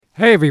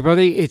Hey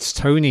everybody, it's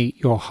Tony,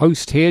 your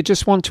host here.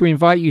 Just want to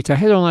invite you to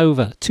head on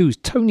over to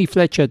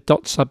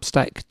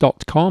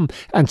tonyfletcher.substack.com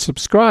and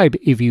subscribe,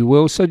 if you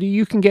will, so that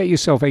you can get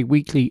yourself a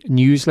weekly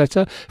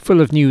newsletter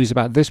full of news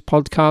about this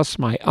podcast,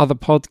 my other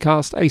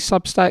podcast, a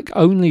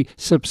Substack-only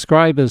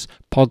subscribers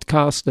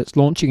podcast that's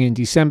launching in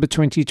December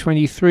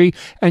 2023,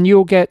 and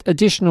you'll get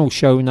additional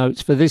show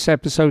notes for this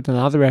episode and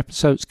other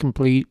episodes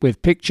complete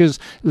with pictures,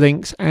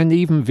 links, and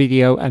even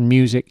video and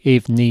music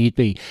if need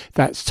be.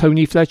 That's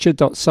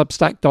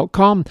tonyfletcher.substack.com.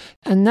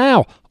 And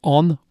now,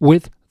 on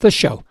with the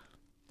show.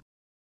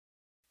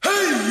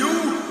 Hey,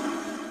 you!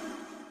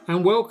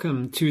 And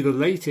welcome to the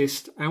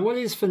latest, and what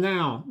is for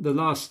now the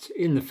last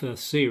in the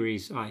first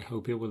series, I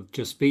hope it will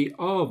just be,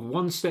 of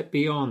One Step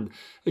Beyond,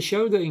 a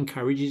show that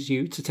encourages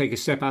you to take a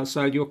step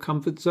outside your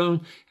comfort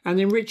zone and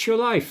enrich your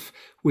life.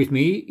 With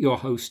me, your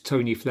host,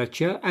 Tony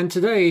Fletcher, and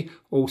today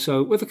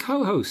also with a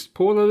co-host,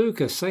 Paula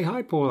Lucas. Say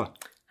hi, Paula.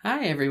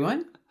 Hi,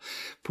 everyone.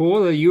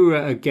 Paula, you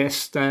were a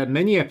guest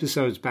many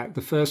episodes back,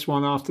 the first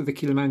one after the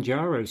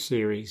Kilimanjaro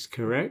series,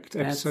 correct?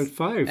 Episode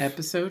 5.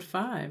 Episode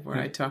 5, where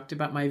I talked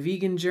about my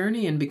vegan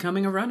journey and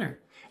becoming a runner.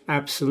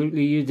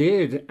 Absolutely, you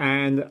did.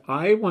 And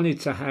I wanted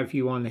to have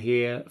you on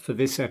here for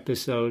this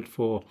episode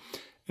for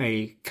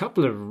a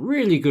couple of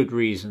really good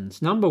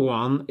reasons. Number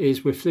one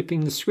is we're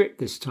flipping the script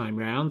this time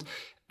round,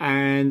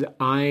 and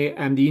I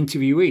am the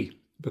interviewee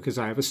because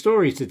I have a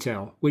story to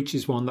tell, which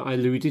is one that I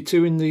alluded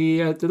to in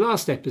the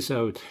last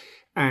episode.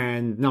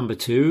 And number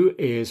two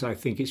is I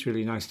think it's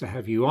really nice to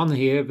have you on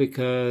here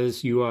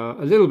because you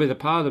are a little bit a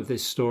part of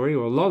this story,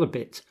 or a lot of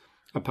it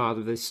a part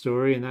of this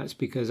story. And that's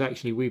because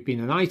actually we've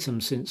been an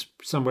item since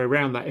somewhere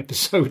around that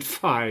episode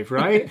 5,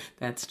 right?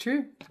 That's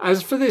true.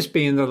 As for this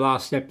being the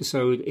last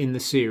episode in the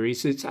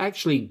series, it's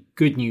actually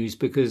good news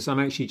because I'm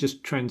actually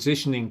just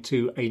transitioning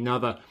to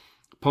another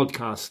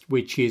podcast,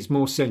 which is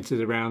more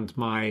centered around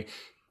my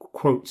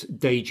quote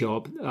day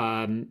job,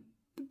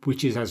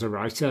 which is as a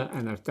writer,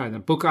 and a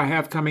book I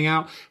have coming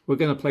out. We're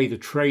going to play the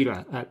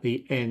trailer at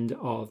the end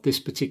of this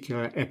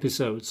particular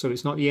episode. So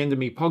it's not the end of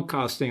me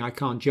podcasting. I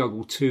can't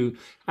juggle two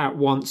at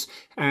once.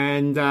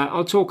 And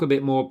I'll talk a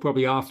bit more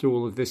probably after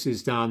all of this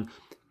is done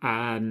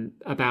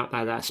about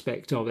that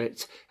aspect of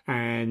it.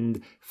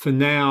 And for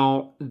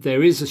now,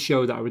 there is a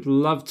show that I would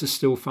love to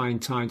still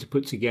find time to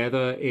put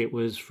together. It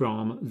was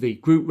from the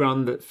group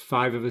run that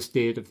 5 of us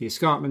did of the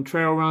Escarpment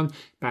Trail Run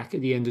back at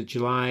the end of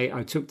July.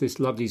 I took this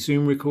lovely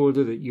Zoom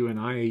recorder that you and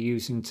I are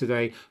using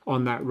today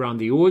on that run.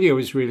 The audio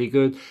is really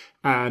good.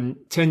 10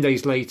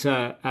 days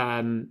later,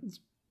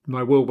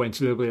 my world went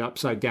a little bit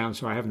upside down,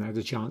 so I haven't had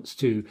a chance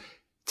to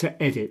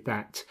edit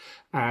that.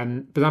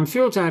 But I'm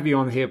thrilled to have you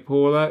on here,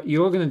 Paula.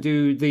 You're going to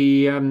do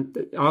the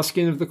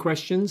asking of the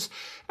questions.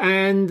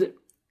 And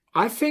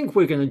I think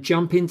we're going to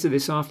jump into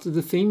this after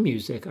the theme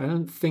music. I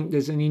don't think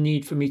there's any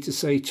need for me to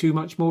say too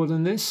much more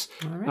than this.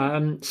 All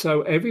right.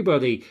 So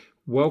everybody,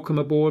 welcome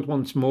aboard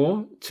once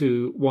more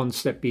to One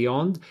Step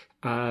Beyond.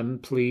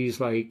 Please,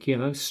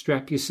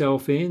 strap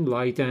yourself in,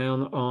 lie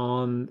down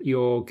on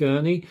your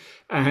gurney,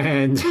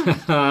 and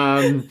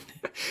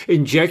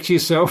inject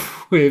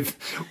yourself with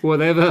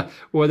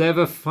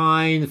whatever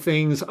fine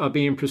things are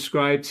being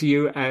prescribed to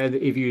you. And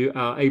if you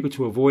are able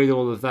to avoid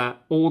all of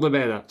that, all the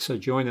better. So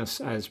join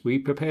us as we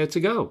prepare to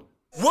go.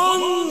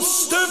 One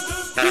step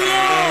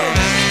beyond!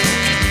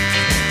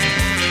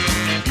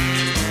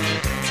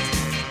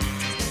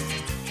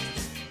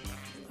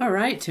 All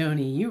right,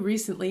 Tony, you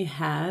recently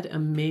had a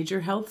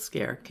major health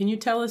scare. Can you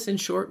tell us in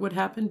short what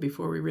happened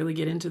before we really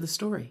get into the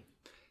story?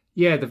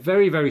 Yeah, the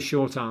very, very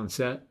short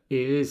answer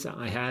is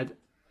I had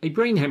a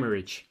brain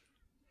hemorrhage,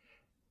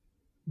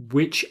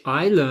 which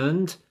I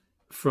learned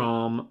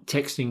from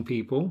texting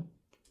people.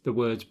 The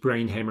words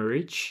brain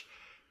hemorrhage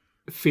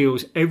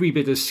feels every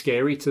bit as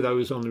scary to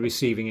those on the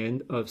receiving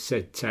end of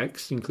said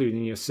text,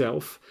 including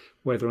yourself,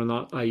 whether or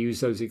not I use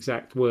those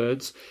exact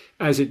words,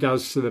 as it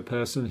does to the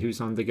person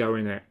who's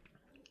undergoing it.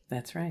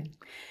 That's right.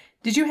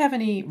 Did you have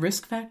any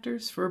risk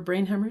factors for a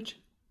brain hemorrhage?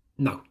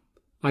 No,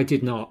 I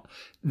did not.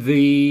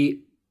 The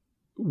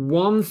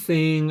one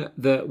thing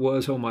that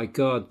was, oh my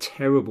God,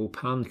 terrible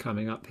pun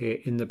coming up here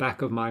in the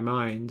back of my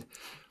mind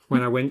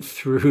when I went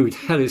through,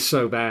 that is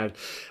so bad.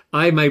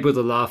 I'm able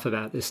to laugh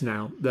about this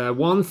now. The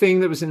one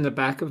thing that was in the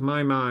back of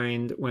my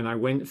mind when I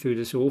went through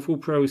this awful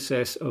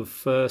process of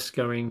first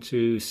going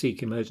to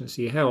seek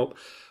emergency help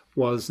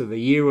was that a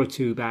year or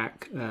two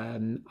back,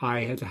 I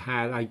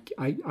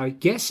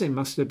guess it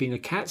must have been a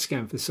CAT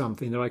scan for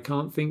something, though I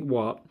can't think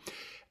what.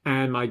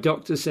 And my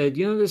doctor said,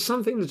 there's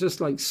something that's just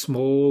like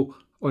small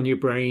on your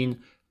brain.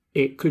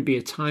 It could be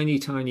a tiny,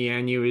 tiny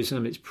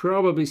aneurysm. It's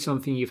probably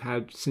something you've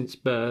had since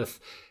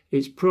birth.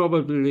 It's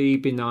probably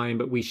benign,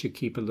 but we should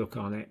keep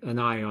an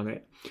eye on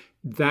it.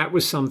 That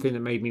was something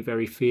that made me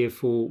very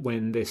fearful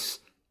when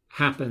this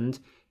happened,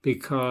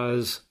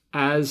 because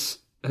as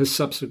has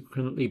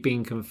subsequently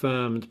been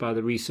confirmed by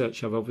the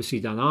research I've obviously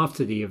done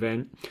after the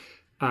event,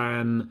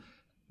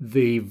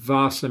 the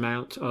vast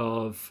amount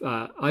of...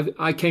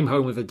 I came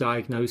home with a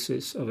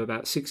diagnosis of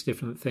about 6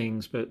 different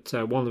things, but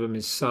one of them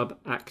is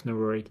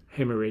subarachnoid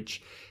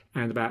hemorrhage.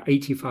 and about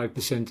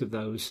 85% of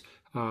those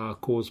are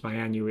caused by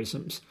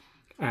aneurysms.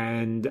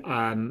 And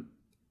a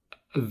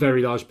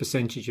very large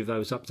percentage of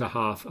those, up to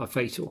half, are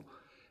fatal.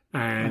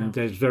 And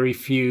there's very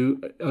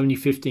few, only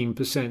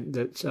 15%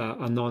 that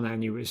are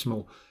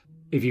non-aneurysmal.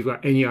 If you've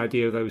got any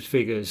idea of those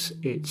figures,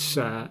 it's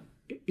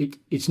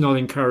not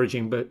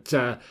encouraging. But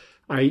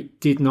I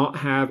did not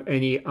have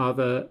any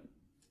other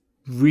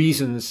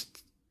reasons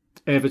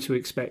ever to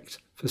expect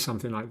for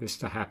something like this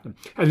to happen.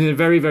 And in a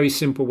very, very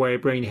simple way, a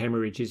brain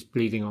hemorrhage is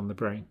bleeding on the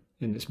brain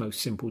in its most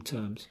simple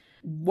terms.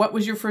 What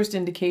was your first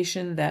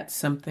indication that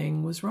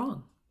something was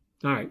wrong?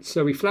 All right,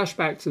 so we flash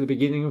back to the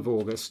beginning of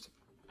August,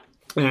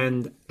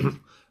 and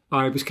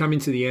I was coming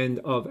to the end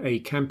of a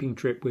camping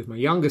trip with my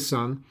younger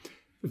son,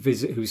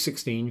 who's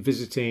 16,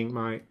 visiting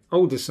my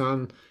older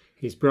son,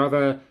 his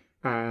brother,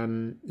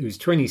 who's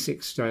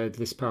 26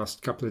 this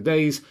past couple of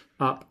days,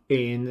 up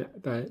in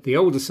the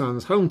older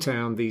son's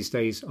hometown these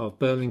days of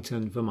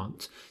Burlington,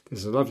 Vermont.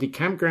 There's a lovely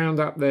campground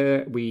up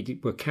there. We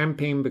were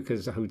camping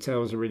because the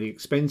hotels are really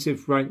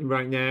expensive right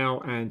now,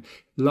 and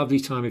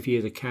lovely time of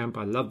year to camp.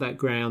 I love that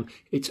ground.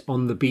 It's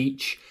on the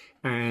beach,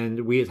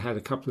 and we had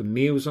a couple of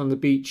meals on the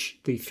beach,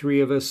 the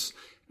three of us.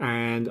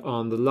 And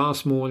on the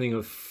last morning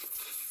of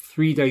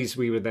 3 days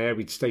we were there,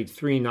 we'd stayed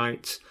 3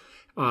 nights.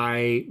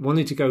 I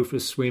wanted to go for a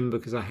swim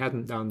because I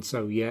hadn't done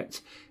so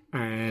yet,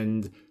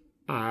 and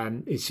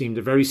it seemed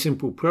a very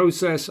simple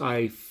process.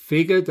 I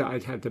figured that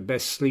I'd had the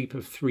best sleep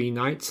of 3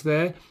 nights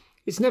there.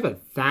 It's never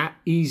that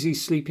easy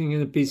sleeping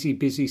in a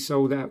busy,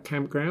 sold-out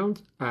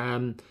campground,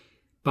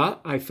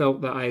 but I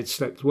felt that I had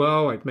slept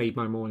well. I'd made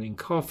my morning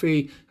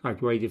coffee.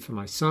 I'd waited for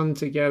my son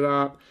to get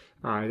up.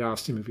 I'd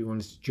asked him if he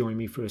wanted to join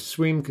me for a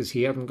swim because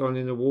he hadn't gone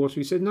in the water.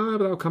 He said, no,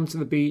 but I'll come to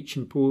the beach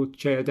and pull a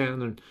chair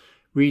down and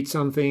read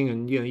something,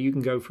 and you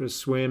can go for a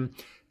swim.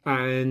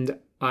 And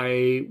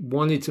I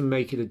wanted to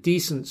make it a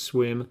decent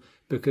swim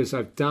because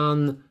I've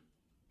done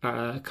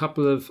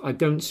I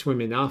don't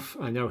swim enough.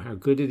 I know how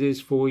good it is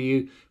for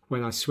you.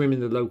 When I swim in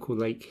the local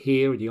lake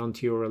here, the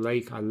Onteora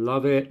Lake, I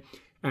love it.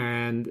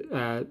 And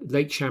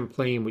Lake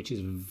Champlain, which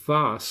is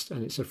vast,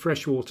 and it's a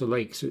freshwater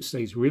lake, so it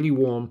stays really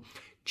warm,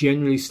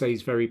 generally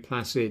stays very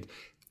placid.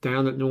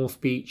 Down at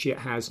North Beach, it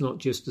has not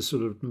just the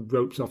sort of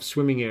ropes-off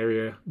swimming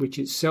area, which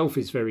itself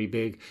is very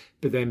big,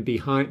 but then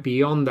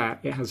beyond that,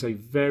 it has a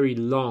very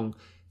long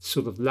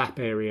sort of lap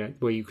area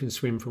where you can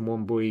swim from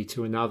one buoy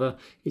to another.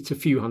 It's a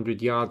few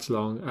hundred yards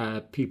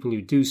long. People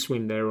who do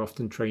swim there are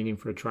often training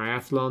for a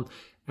triathlon,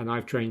 and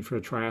I've trained for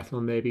a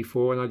triathlon there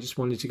before, and I just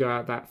wanted to go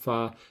out that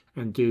far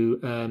and do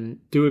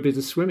a bit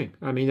of swimming.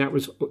 I mean, that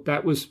was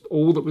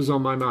all that was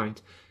on my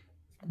mind.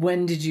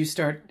 When did you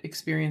start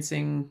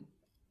experiencing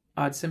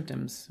odd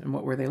symptoms, and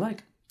what were they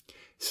like?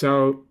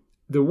 So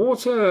the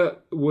water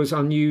was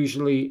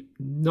unusually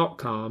not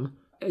calm.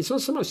 It's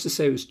not so much to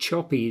say it was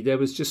choppy. There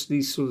was just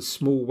these sort of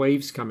small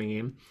waves coming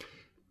in.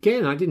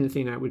 Again, I didn't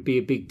think that would be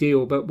a big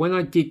deal, but when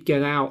I did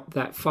get out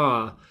that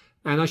far,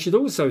 and I should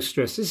also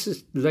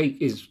stress,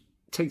 lake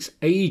takes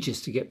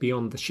ages to get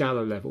beyond the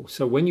shallow level.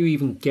 So when you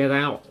even get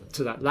out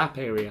to that lap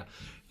area,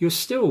 you're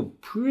still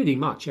pretty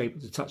much able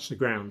to touch the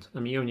ground. I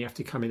mean, you only have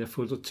to come in a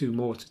foot or two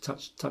more to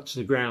touch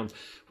the ground.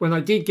 When I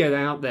did get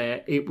out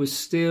there, I was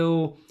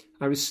still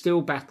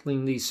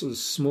battling these sort of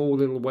small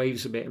little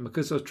waves a bit. And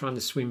because I was trying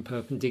to swim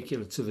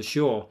perpendicular to the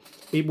shore,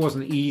 it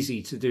wasn't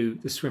easy to do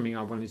the swimming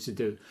I wanted to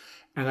do.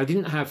 And I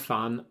didn't have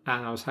fun,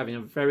 and I was having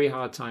a very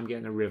hard time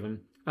getting a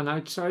rhythm.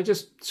 And so I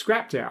just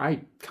scrapped it.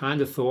 I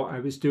kind of thought I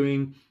was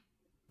doing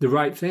the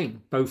right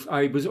thing.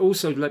 I was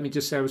also, let me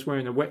just say, I was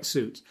wearing a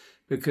wetsuit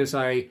because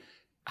I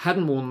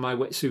hadn't worn my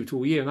wetsuit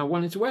all year and I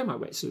wanted to wear my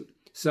wetsuit.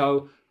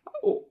 So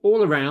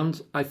all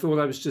around, I thought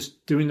I was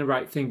just doing the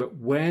right thing. But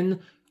when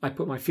I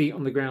put my feet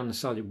on the ground and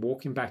started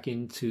walking back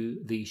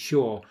into the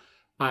shore,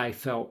 I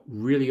felt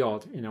really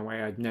odd in a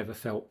way I'd never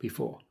felt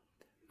before.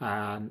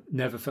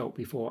 Never felt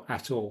before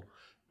at all.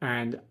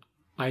 And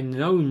I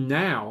know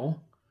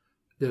now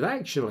that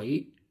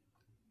actually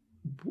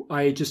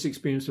I had just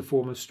experienced a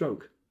form of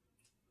stroke.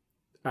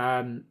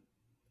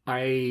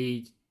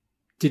 I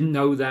didn't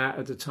know that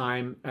at the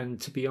time,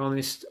 and to be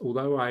honest,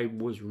 although I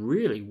was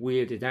really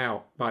weirded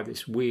out by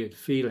this weird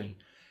feeling,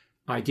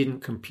 I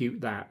didn't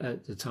compute that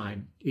at the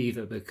time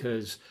either,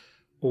 because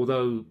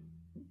although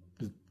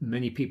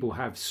many people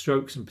have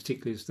strokes, and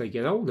particularly as they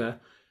get older,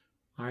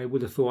 I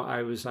would have thought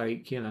I was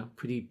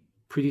pretty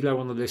low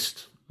on the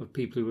list of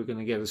people who were going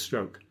to get a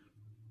stroke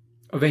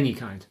of any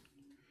kind.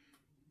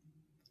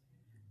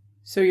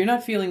 So you're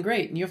not feeling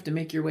great and you have to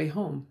make your way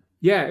home.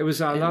 Yeah, it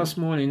was our last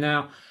morning.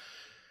 Now,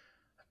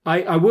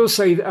 I will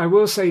say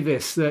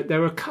this, that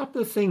there are a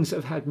couple of things that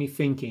have had me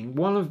thinking.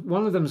 One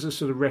of them is a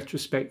sort of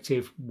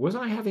retrospective. Was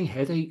I having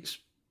headaches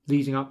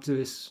leading up to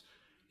this?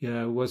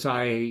 Was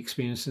I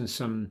experiencing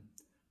some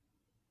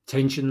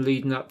tension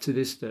leading up to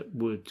this that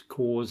would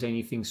cause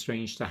anything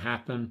strange to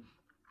happen?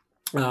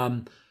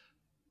 The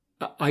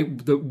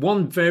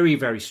one very,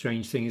 very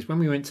strange thing is when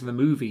we went to the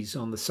movies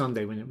on the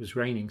Sunday when it was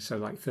raining, so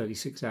like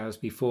 36 hours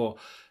before,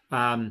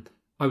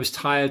 I was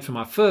tired from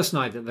our first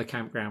night at the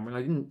campground when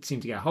I didn't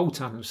seem to get a whole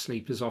ton of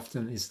sleep, as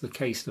often is the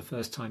case the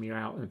first time you're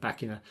out and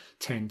back in a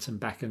tent and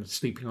back and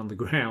sleeping on the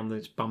ground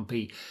that's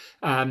bumpy.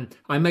 I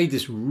made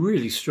this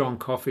really strong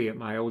coffee at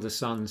my older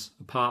son's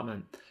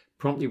apartment,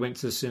 promptly went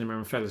to the cinema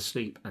and fell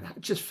asleep. And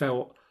that just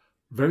felt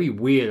very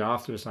weird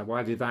afterwards. Like,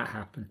 why did that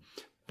happen?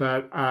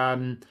 But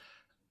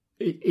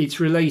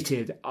it's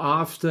related.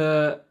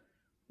 After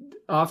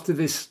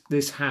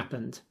this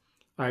happened,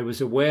 I was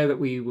aware that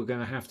we were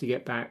going to have to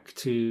get back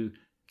to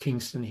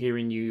Kingston here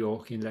in New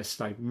York unless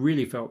I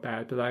really felt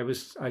bad. But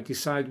I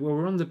decided, well,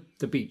 we're on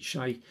the beach.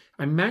 I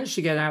managed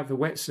to get out of the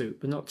wetsuit,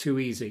 but not too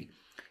easy.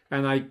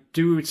 And I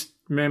do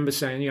remember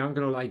saying, I'm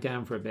going to lie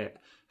down for a bit.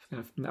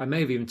 I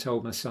may have even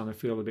told my son I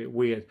feel a bit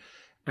weird.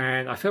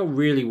 And I felt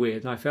really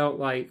weird. And I felt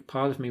like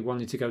part of me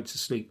wanted to go to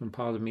sleep and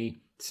part of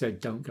me said,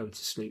 don't go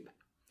to sleep.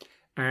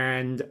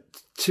 And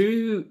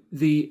to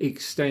the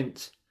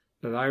extent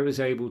that I was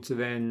able to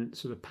then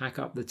sort of pack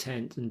up the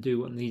tent and do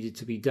what needed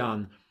to be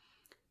done,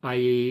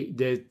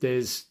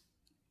 there's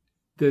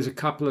a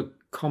couple of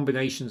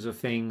combinations of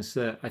things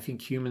that I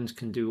think humans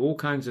can do all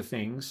kinds of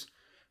things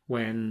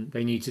when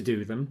they need to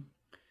do them.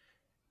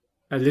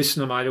 A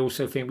listener might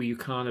also think, well, you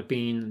can't have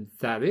been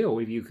that ill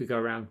if you could go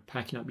around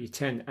packing up your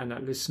tent. And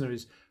that listener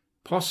is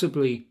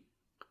possibly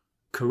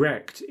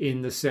correct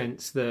in the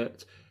sense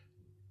that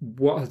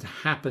what had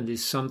happened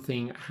is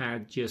something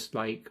had just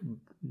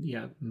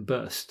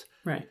burst.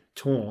 Right.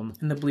 Torn.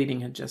 And the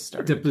bleeding had just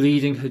started. The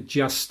bleeding had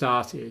just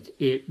started.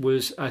 It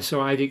was, so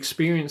I'd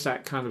experienced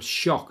that kind of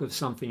shock of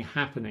something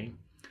happening,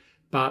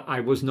 but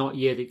I was not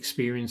yet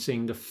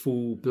experiencing the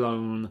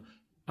full-blown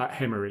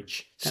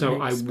hemorrhage.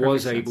 So I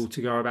was able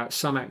to go about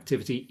some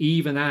activity,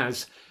 even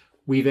as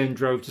we then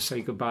drove to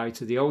say goodbye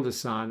to the older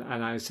son.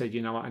 And I said,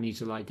 you know what, I need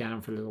to lie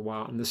down for a little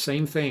while. And the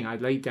same thing, I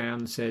laid down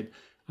and said,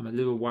 I'm a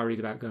little worried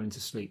about going to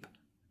sleep.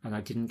 And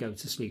I didn't go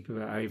to sleep.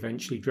 I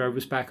eventually drove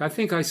us back. I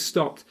think I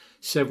stopped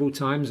several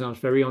times. I was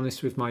very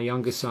honest with my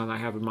younger son. I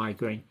have a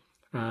migraine.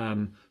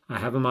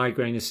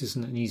 This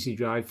isn't an easy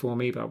drive for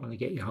me, but I want to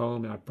get you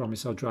home. And I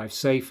promise I'll drive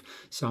safe.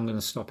 So I'm going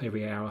to stop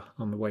every hour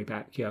on the way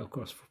back. Yeah, of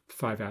course,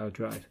 5-hour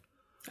drive.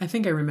 I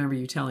think I remember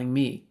you telling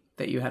me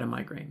that you had a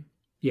migraine.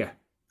 Yeah.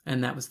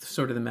 And that was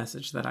sort of the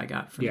message that I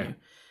got from you.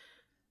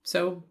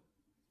 So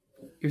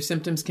your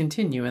symptoms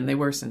continue and they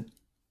worsen.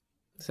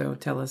 So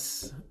tell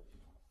us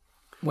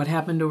what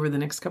happened over the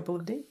next couple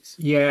of days.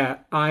 Yeah,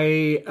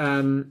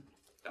 I'm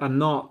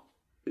not,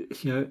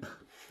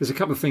 there's a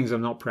couple of things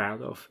I'm not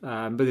proud of,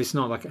 but it's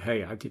not like,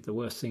 hey, I did the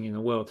worst thing in the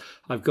world.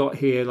 I've got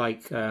here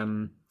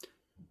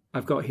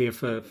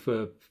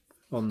for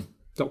on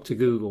Dr.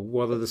 Google,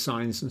 what are the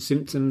signs and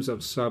symptoms of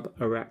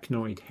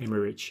subarachnoid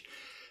hemorrhage?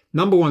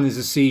 Number one is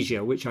a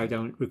seizure, which I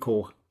don't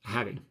recall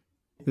having.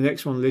 The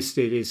next one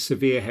listed is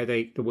severe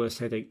headache, the worst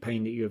headache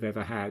pain that you have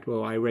ever had.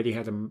 Well, I already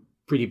had a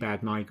pretty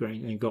bad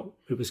migraine and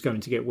it was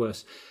going to get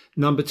worse.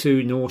 Number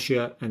two,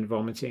 nausea and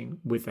vomiting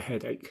with the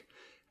headache.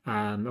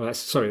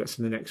 That's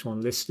the next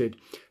one listed.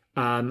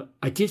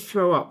 I did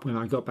throw up when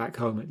I got back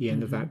home at the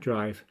end of that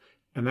drive,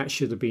 and that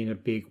should have been a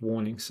big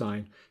warning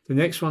sign. The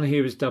next one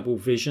here is double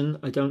vision.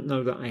 I don't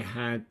know that I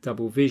had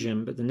double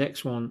vision, but the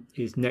next one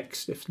is neck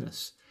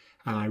stiffness.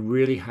 And I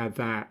really had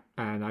that,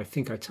 and I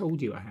think I told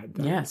you I had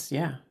that. Yes,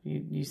 yeah.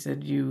 You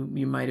said you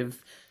might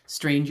have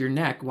strained your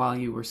neck while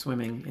you were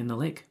swimming in the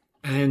lake.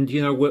 And,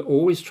 we're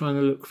always trying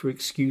to look for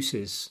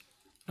excuses,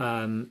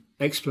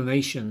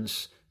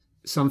 explanations,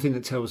 something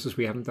that tells us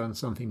we haven't done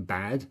something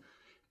bad.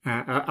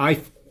 I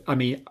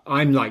mean,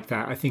 I'm like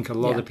that. I think a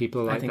lot of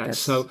people are like that.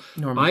 So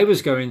normal. I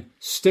was going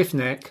stiff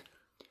neck.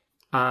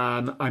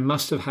 I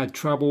must have had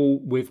trouble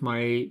with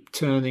my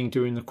turning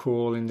during the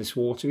crawl in this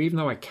water, even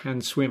though I can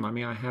swim. I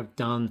mean, I have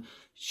done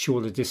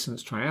shorter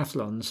distance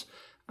triathlons.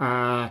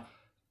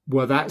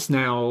 Well, that's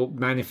now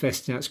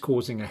manifesting. That's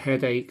causing a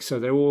headache. So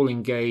they're all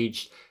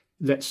engaged.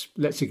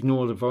 Let's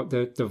ignore the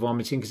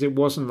vomiting, because it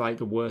wasn't like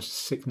the worst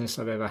sickness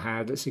I've ever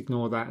had. Let's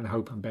ignore that and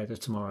hope I'm better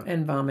tomorrow.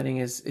 And vomiting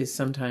is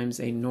sometimes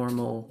a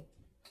normal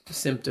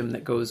symptom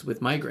that goes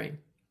with migraine.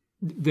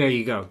 There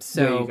you go.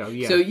 So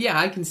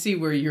I can see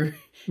where your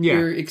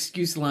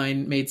excuse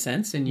line made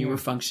sense and you were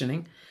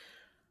functioning.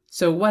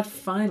 So what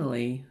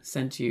finally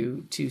sent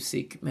you to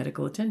seek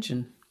medical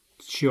attention?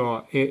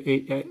 Sure.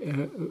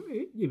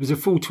 It was a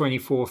full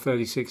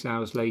 36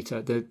 hours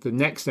later. The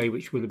next day,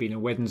 which would have been a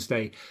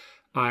Wednesday,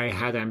 I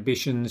had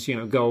ambitions,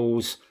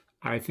 goals.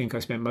 I think I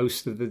spent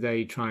most of the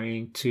day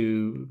trying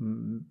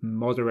to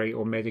moderate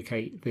or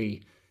medicate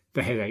the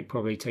headache,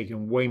 probably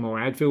taking way more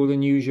Advil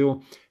than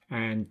usual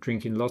and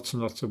drinking lots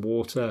and lots of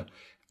water.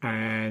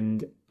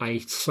 And I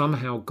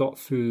somehow got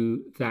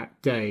through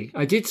that day.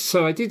 I did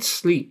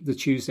sleep the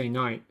Tuesday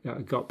night that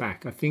I got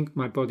back. I think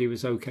my body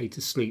was okay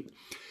to sleep.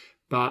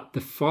 But the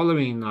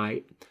following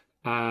night,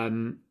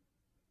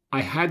 I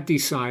had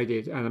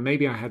decided, and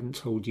maybe I hadn't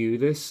told you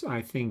this,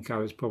 I think I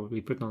was probably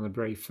putting on a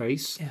brave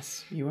face.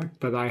 Yes, you were.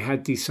 But I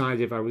had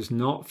decided if I was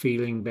not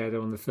feeling better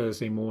on the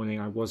Thursday morning,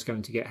 I was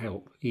going to get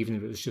help, even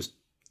if it was just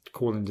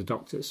calling the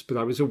doctors. But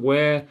I was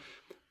aware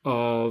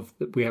of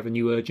that we have a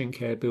new urgent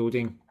care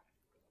building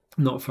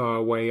not far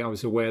away. I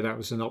was aware that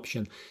was an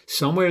option.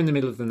 Somewhere in the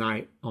middle of the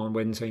night on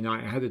Wednesday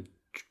night, I had a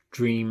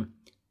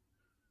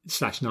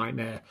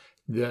dream/nightmare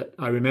that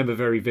I remember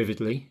very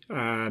vividly.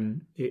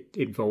 It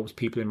involves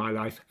people in my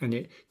life, and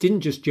it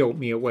didn't just jolt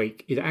me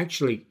awake. It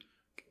actually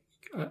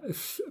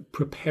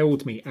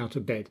propelled me out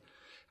of bed.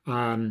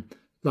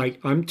 Like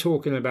I'm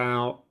talking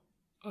about,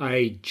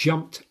 I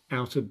jumped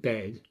out of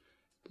bed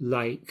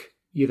like,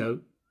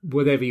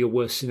 whatever your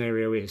worst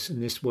scenario is.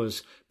 And this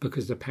was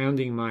because the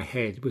pounding in my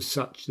head was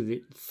such that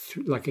it,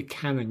 like a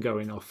cannon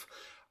going off.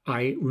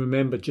 I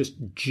remember just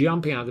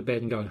jumping out of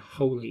bed and going,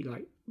 holy,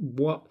 like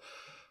what?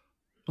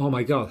 Oh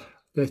my God,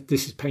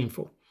 this is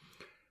painful.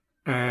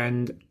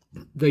 And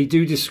they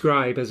do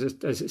describe, as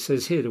it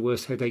says here, the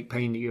worst headache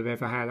pain that you've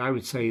ever had. I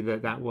would say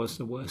that was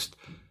the worst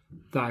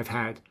that I've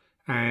had.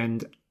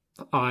 And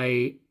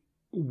I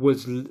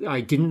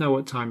didn't know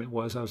what time it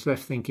was. I was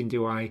left thinking,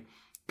 do I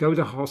go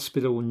to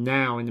hospital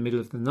now in the middle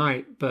of the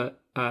night?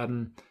 But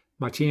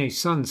my teenage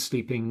son's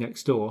sleeping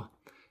next door.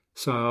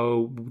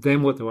 So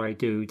then what do I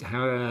do?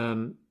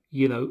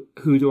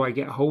 Who do I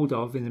get hold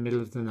of in the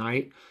middle of the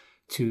night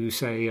to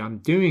say I'm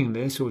doing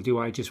this? Or do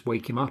I just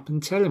wake him up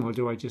and tell him? Or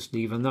do I just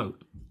leave a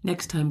note?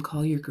 Next time,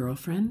 call your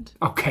girlfriend.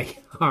 Okay,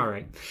 all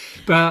right.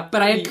 But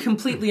I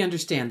completely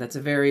understand that's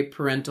a very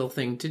parental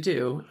thing to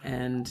do.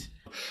 And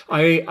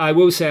I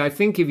will say, I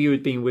think if you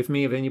had been with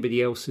me, if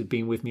anybody else had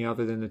been with me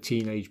other than a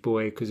teenage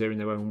boy, because they're in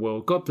their own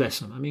world, God bless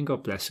them. I mean,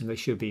 God bless them. They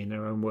should be in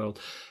their own world.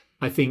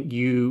 I think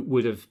you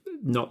would have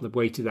not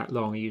waited that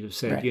long. You'd have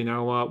said, right. You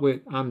know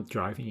what, I'm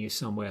driving you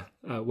somewhere,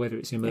 whether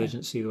it's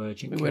emergency or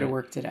urgent care. We would have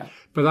worked it out.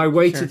 But I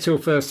waited till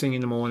first thing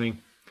in the morning,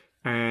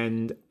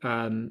 and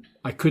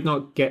I could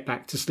not get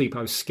back to sleep.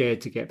 I was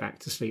scared to get back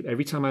to sleep.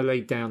 Every time I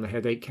laid down, the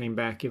headache came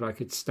back. If I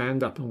could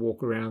stand up and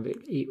walk around,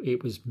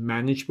 it was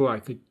manageable. I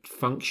could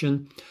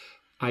function.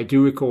 I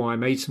do recall I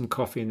made some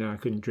coffee and then I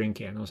couldn't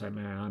drink it. And I was like,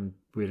 man, I'm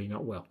really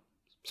not well.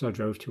 So I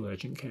drove to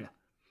urgent care.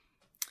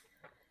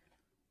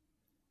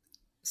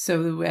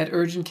 So at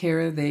urgent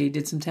care, they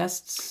did some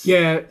tests?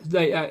 Yeah,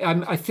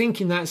 I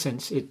think in that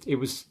sense, it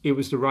was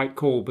the right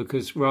call,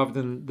 because rather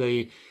than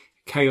the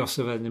chaos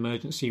of an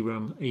emergency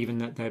room, even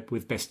that they're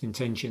with best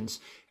intentions,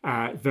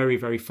 very,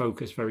 very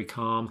focused, very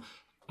calm.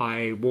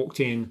 I walked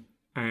in,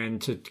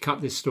 and to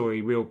cut this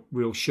story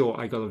real short,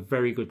 I got a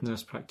very good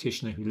nurse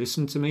practitioner who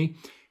listened to me,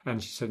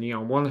 and she said,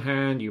 on one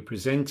hand, you're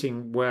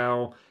presenting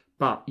well,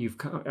 but you've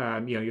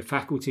your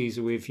faculties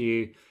are with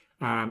you.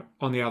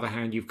 On the other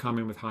hand, you've come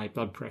in with high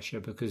blood pressure,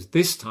 because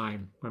this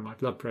time when my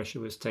blood pressure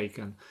was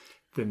taken,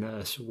 the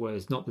nurse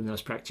was not the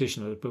nurse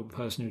practitioner, but the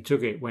person who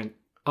took it went,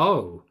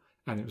 oh,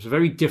 and it was a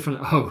very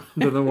different oh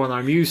than the one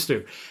I'm used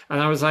to. And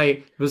I was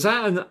like, was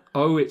that an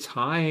oh, it's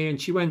high?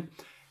 And she went,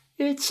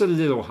 it's a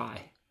little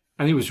high.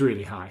 And it was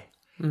really high.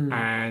 Mm.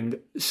 And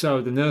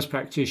so the nurse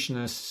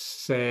practitioner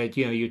said,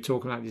 you're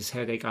talking about this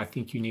headache. I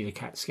think you need a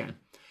CAT scan.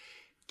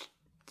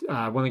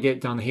 I want to get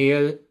it done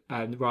here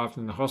rather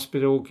than the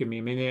hospital. Give me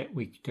a minute.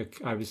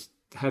 I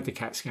had the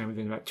CAT scan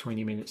within about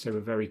 20 minutes. They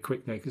were very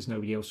quick there because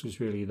nobody else was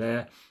really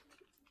there.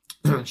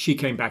 She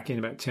came back in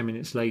about 10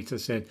 minutes later,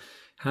 said,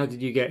 how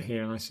did you get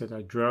here? And I said,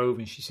 I drove.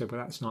 And she said,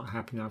 well, that's not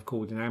happening. I've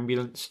called an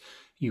ambulance.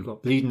 You've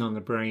got bleeding on the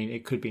brain.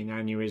 It could be an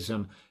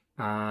aneurysm.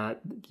 Do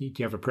you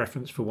have a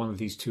preference for one of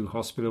these two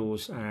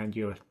hospitals? And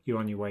you're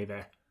on your way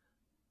there.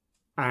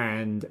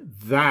 And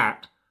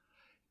that,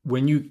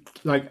 when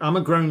I'm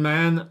a grown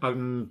man,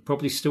 I'm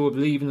probably still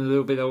even a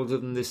little bit older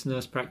than this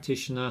nurse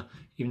practitioner,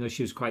 even though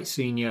she was quite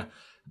senior.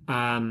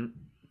 It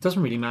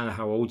doesn't really matter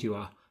how old you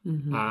are.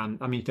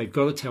 Mm-hmm. They've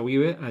got to tell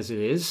you it as it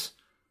is,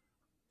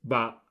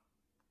 but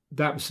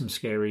that was some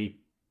scary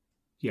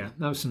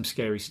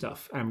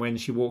stuff. And when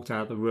she walked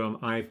out of the room,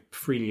 I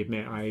freely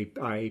admit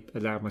I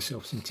allowed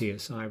myself some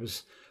tears. I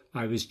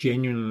was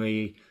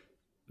genuinely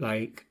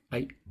like,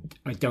 I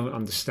don't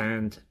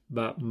understand,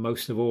 but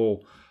most of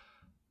all,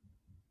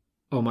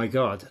 oh my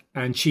God.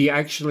 And she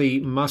actually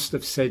must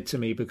have said to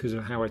me, because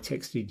of how I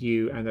texted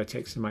you, and I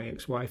texted my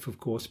ex-wife, of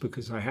course,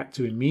 because I had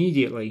to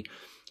immediately,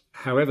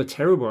 however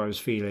terrible I was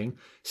feeling,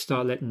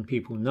 start letting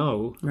people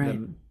know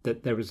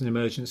that there was an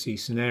emergency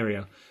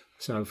scenario.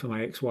 So for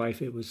my ex-wife,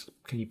 it was,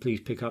 can you please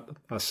pick up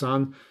our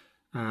son?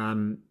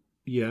 For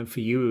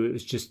you,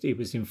 it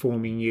was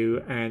informing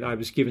you. And I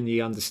was given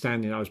the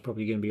understanding I was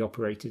probably going to be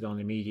operated on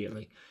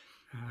immediately.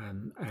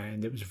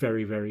 And it was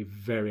very, very,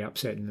 very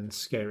upsetting and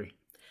scary.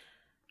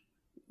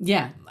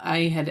 Yeah,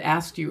 I had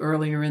asked you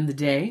earlier in the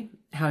day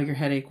how your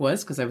headache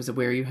was, because I was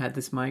aware you had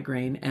this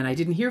migraine, and I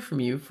didn't hear from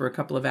you for a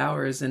couple of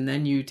hours, and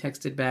then you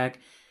texted back,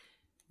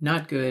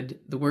 not good,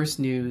 the worst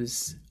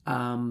news,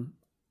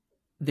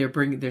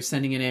 they're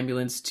sending an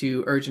ambulance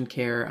to urgent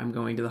care, I'm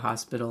going to the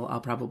hospital,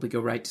 I'll probably go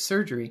right to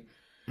surgery.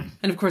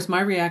 And of course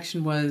my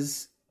reaction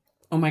was,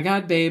 oh my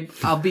God, babe,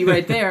 I'll be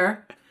right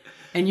there.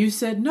 And you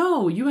said,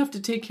 no, you have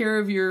to take care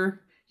of your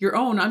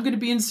own, I'm going to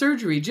be in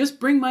surgery, just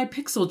bring my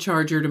Pixel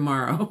charger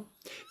tomorrow.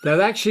 That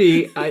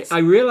actually, I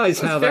realize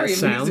how that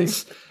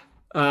sounds.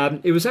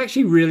 It was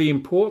actually really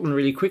important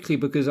really quickly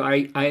because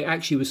I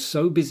actually was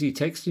so busy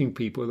texting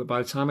people that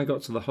by the time I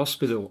got to the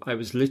hospital, I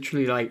was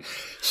literally like,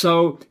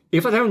 so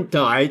if I don't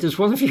die, does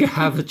one of you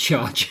have a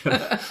charger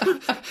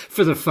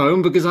for the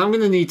phone? Because I'm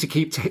going to need to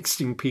keep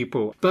texting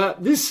people.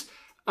 But this...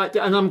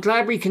 and I'm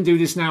glad we can do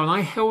this now. And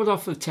I held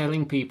off of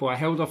telling people. I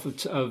held off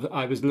of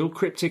I was a little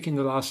cryptic in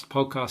the last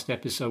podcast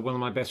episode. One of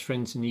my best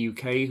friends in the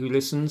UK who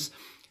listens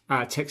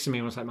texted me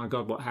and was like, "My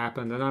God, what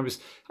happened?" And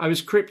I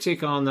was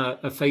cryptic on a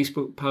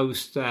Facebook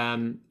post.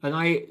 And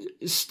I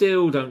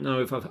still don't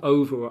know if I've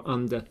over or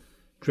under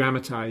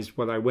dramatized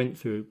what I went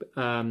through.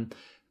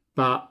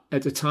 But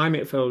at the time,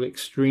 it felt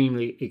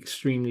extremely,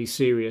 extremely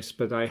serious.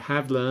 But I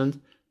have learned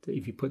that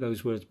if you put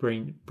those words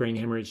brain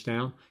hemorrhage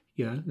down,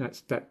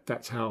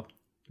 that's how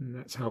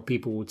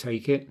people will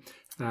take it,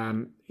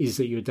 is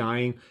that you're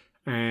dying.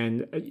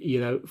 And,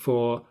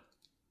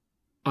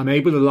 I'm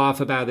able to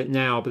laugh about it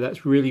now, but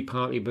that's really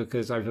partly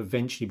because I've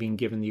eventually been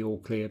given the all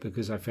clear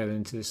because I fell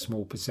into this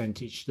small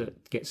percentage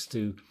that gets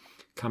to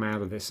come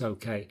out of this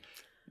okay,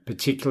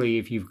 particularly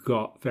if you've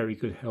got very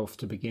good health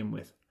to begin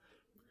with.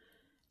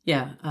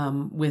 Yeah,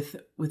 with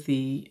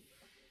the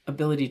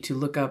ability to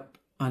look up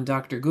on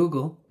Dr.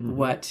 Google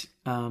what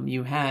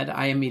you had,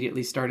 I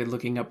immediately started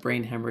looking up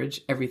brain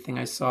hemorrhage. Everything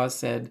I saw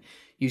said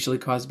usually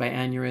caused by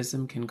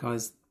aneurysm, can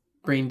cause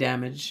brain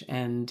damage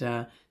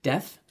and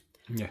death.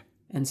 Yeah.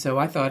 And so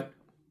I thought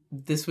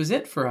this was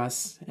it for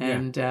us.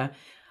 And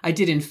I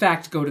did, in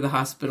fact, go to the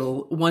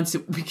hospital once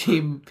it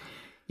became,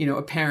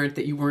 apparent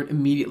that you weren't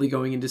immediately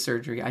going into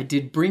surgery. I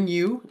did bring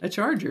you a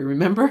charger,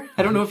 remember?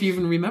 I don't know if you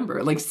even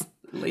remember. Like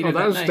later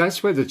that night.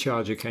 That's where the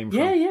charger came from.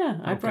 Yeah.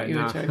 I brought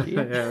you a charger.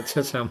 Yeah,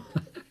 that's how...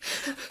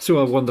 So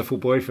a wonderful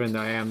boyfriend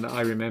I am that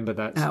I remember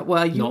that.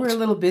 Well, you were a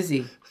little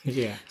busy.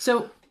 Yeah.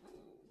 So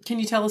can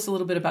you tell us a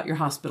little bit about your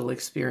hospital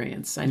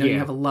experience? I know you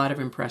have a lot of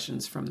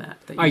impressions from that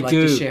you'd like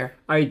to share.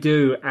 I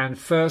do. And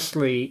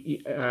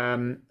firstly,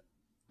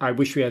 I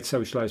wish we had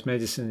socialized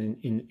medicine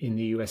in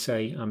the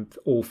USA. I'm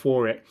all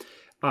for it.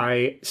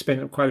 I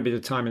spent quite a bit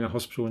of time in a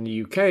hospital in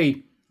the UK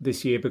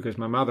this year because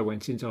my mother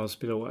went into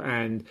hospital,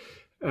 and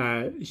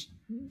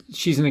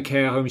she's in a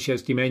care home. She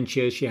has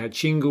dementia. She had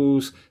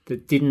shingles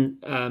that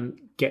didn't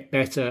get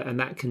better, and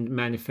that can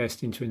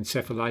manifest into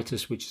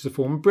encephalitis, which is a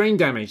form of brain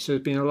damage. So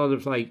there's been a lot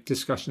of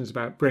discussions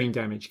about brain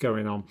damage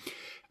going on,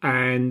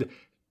 and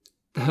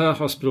her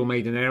hospital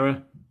made an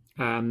error.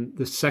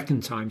 The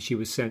second time she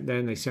was sent there,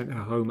 and they sent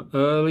her home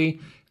early,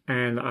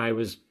 and I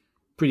was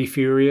pretty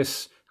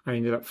furious. I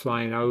ended up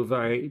flying over.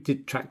 I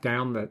did track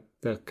down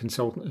the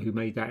consultant who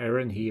made that error,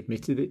 and he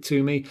admitted it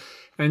to me.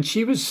 And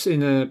she was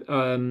in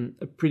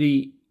a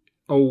pretty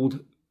old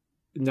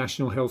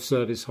National Health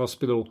Service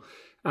hospital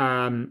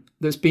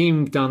that's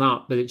being done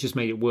up, but it just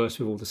made it worse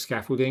with all the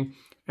scaffolding.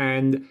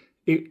 And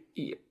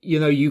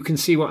you can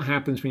see what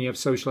happens when you have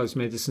socialized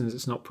medicine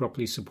that's not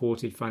properly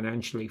supported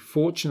financially.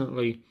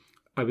 Fortunately,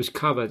 I was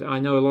covered. I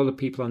know a lot of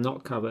people are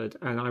not covered,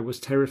 and I was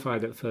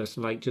terrified at first,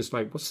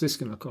 what's this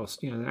going to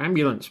cost? An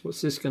ambulance,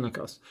 what's this going to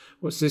cost?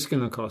 What's this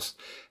going to cost?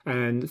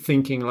 And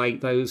thinking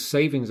those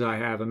savings I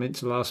have are meant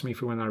to last me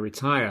for when I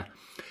retire.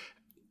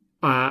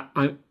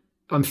 I'm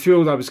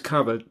thrilled I was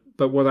covered,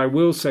 but what I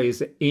will say is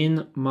that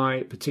in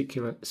my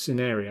particular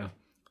scenario,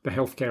 the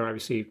healthcare I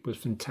received was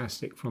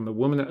fantastic, from the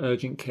woman at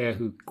urgent care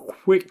who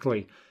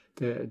quickly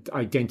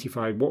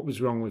identified what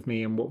was wrong with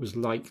me and what was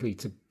likely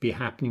to be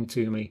happening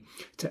to me,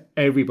 to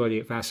everybody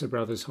at Vassar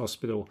Brothers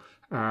Hospital.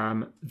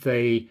 I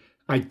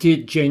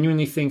did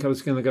genuinely think I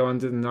was going to go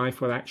under the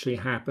knife. What actually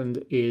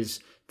happened is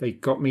they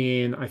got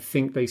me in. I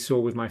think they saw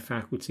with my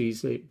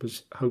faculties that it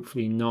was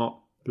hopefully not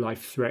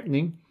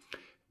life-threatening.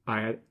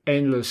 I had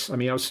I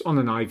was on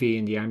an IV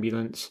in the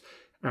ambulance.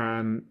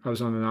 I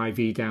was on an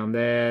IV down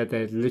there.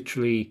 They're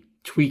literally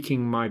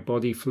tweaking my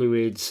body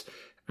fluids.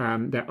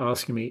 They're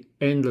asking me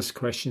endless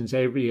questions.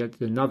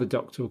 Another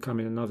doctor will come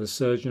in, another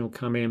surgeon will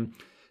come in.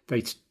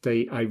 I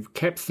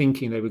kept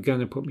thinking they were going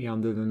to put me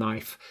under the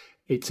knife.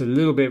 It's a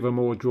little bit of a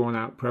more drawn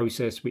out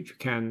process, which we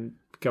can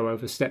go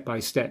over step by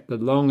step. The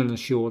long and the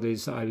short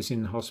is that I was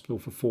in the hospital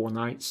for 4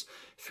 nights,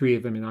 3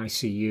 of them in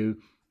ICU.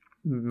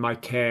 My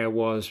care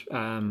was,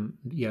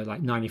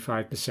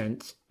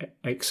 95%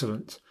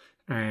 excellent.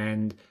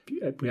 And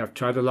I've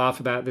tried to laugh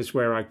about this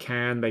where I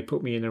can. They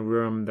put me in a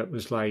room that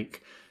was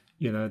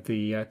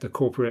the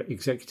corporate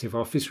executive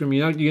office room.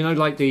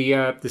 Like the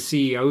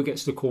CEO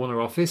gets the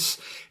corner office.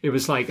 It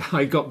was like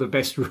I got the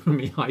best room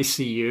in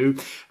ICU,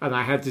 and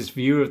I had this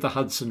view of the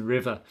Hudson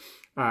River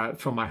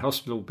from my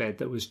hospital bed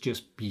that was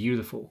just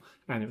beautiful.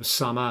 And it was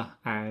summer,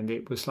 and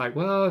it was like,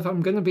 well, if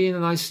I'm going to be in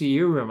an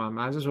ICU room, I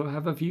might as well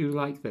have a view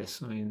like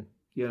this. I mean,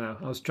 I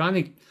was trying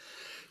to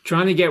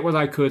get what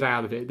I could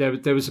out of it.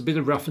 There was a bit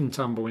of rough and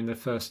tumble in the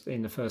first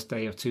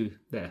day or two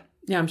there.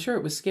 Yeah, I'm sure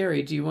it was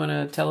scary. Do you want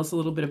to tell us a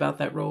little bit about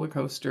that roller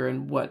coaster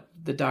and what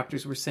the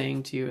doctors were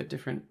saying to you at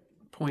different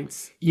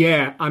points?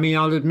 Yeah,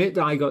 I'll admit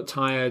that I got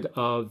tired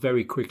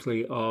very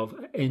quickly of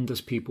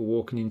endless people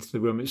walking into the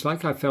room. It's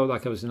like I felt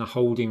like I was in a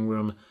holding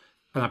room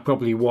And I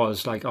probably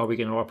was like, are we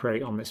going to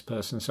operate on this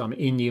person? So I'm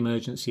in the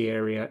emergency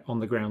area on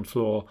the ground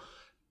floor.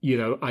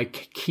 I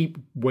keep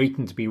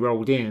waiting to be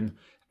rolled in.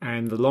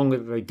 And the longer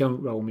that they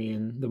don't roll me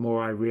in, the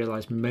more I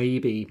realize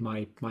maybe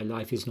my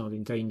life is not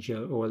in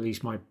danger, or at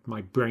least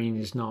my brain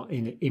is not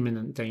in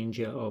imminent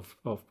danger of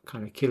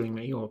kind of killing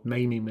me or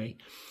maiming me.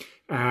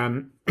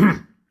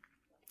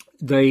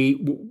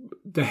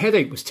 The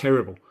headache was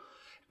terrible.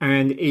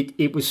 And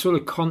it was sort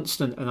of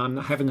constant, and I'm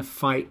having to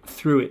fight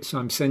through it. So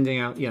I'm sending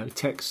out,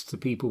 texts to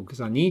people because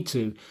I need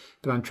to,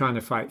 but I'm trying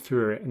to fight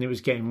through it. And it was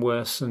getting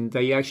worse. And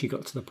they actually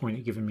got to the point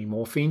of giving me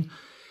morphine.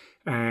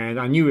 And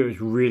I knew it was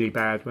really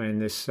bad when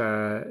this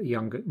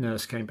young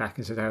nurse came back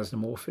and said, "How's the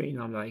morphine?"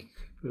 I'm like,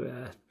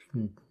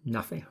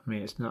 nothing. I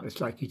mean,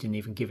 it's like you didn't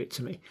even give it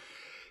to me.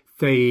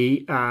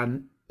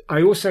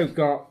 I also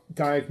got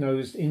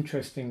diagnosed,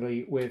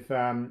 interestingly, with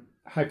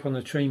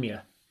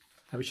hyponatremia,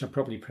 which I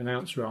probably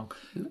pronounced wrong.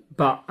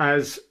 But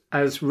as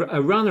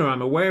a runner,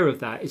 I'm aware of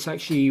that. It's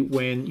actually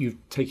when you've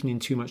taken in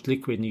too much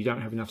liquid and you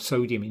don't have enough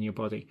sodium in your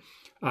body.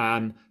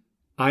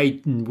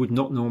 I would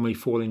not normally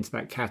fall into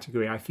that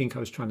category. I think I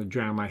was trying to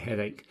drown my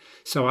headache.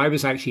 So I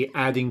was actually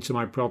adding to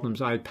my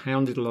problems. I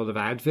pounded a lot of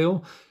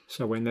Advil.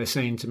 So when they're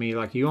saying to me,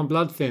 like, "Are you on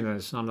blood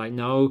thinners?" I'm like,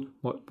 "No,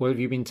 what have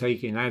you been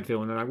taking?"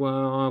 Advil. And they're like,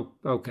 "Well,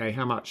 okay,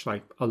 how much?"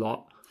 Like, "A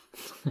lot."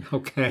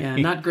 Okay. Yeah,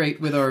 not great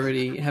with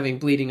already having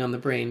bleeding on the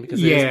brain,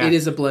 because it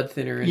is a blood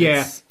thinner.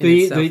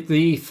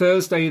 The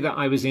Thursday that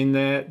I was in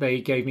there,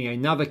 they gave me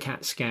another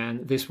CAT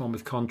scan, this one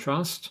with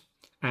contrast.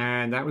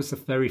 And that was the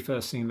very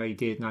first thing they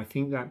did. And I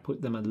think that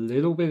put them a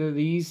little bit at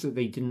ease that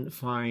they didn't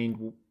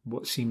find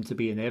what seemed to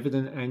be an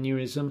evident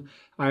aneurysm.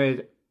 I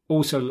had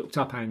also looked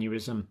up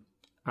aneurysm.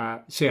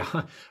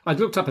 I'd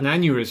looked up an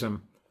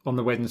aneurysm on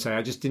the Wednesday.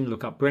 I just didn't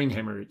look up brain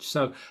hemorrhage.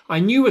 So I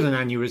knew what an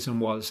aneurysm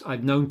was.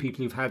 I'd known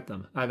people who've had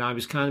them. And I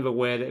was kind of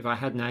aware that if I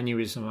had an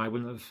aneurysm,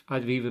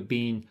 I'd have either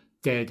been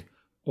dead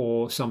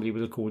or somebody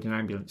would have called an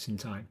ambulance in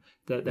time.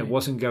 That there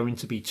wasn't going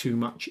to be too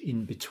much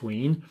in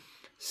between.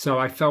 So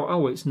I felt,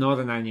 it's not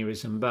an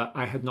aneurysm, but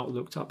I had not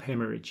looked up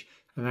hemorrhage.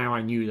 And now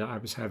I knew that I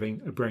was having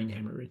a brain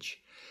hemorrhage.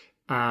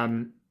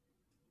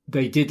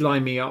 They did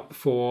line me up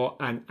for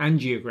an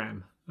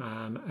angiogram,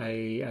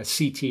 a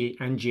CT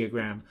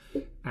angiogram.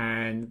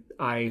 And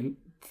I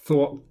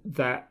thought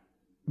that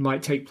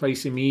might take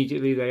place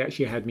immediately. They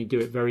actually had me do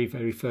it very,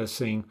 very first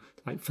thing,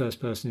 like first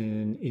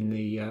person in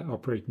the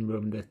operating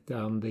room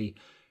on the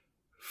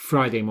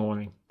Friday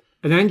morning.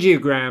 An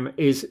angiogram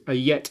is a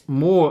yet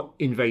more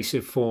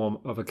invasive form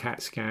of a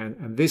CAT scan,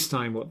 and this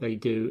time what they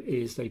do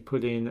is they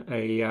put in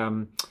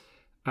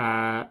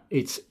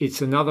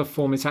it's another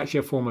form. It's actually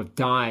a form of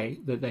dye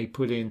that they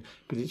put in,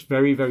 but it's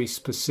very, very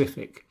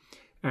specific.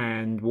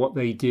 And what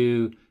they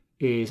do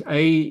is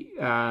they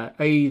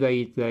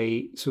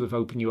sort of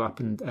open you up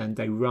and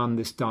they run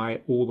this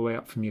dye all the way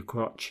up from your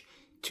crotch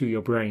to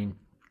your brain.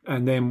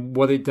 And then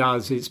what it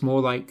does, it's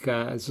more like,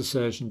 as the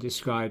surgeon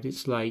described,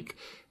 it's like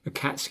a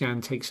CAT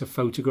scan takes a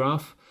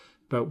photograph,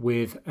 but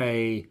with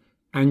a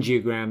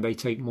angiogram, they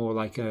take more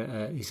like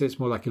he says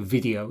more like a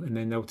video, and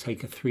then they'll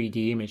take a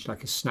 3D image,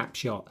 like a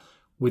snapshot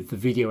with the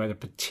video at a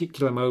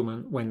particular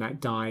moment when that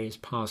dye is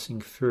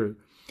passing through.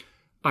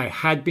 I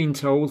had been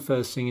told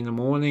first thing in the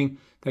morning,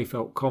 they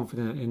felt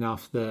confident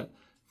enough that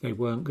they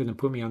weren't going to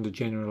put me under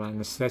general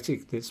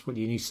anaesthetic. That's what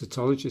the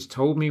anaesthetologist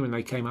told me when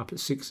they came up at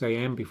 6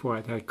 a.m. before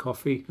I'd had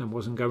coffee and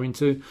wasn't going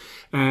to.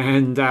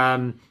 And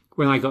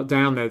when I got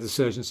down there, the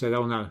surgeon said,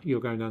 "Oh no, you're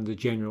going under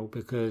general,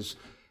 because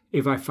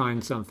if I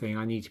find something,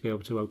 I need to be able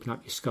to open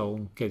up your skull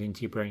and get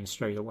into your brain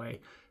straight away."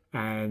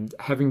 And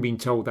having been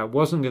told that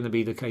wasn't going to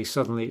be the case,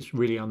 suddenly it's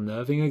really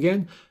unnerving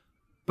again,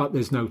 but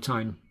there's no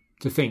time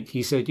to think.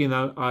 He said,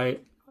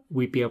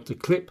 we'd be able to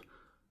clip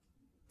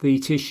the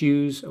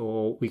tissues,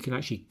 or we can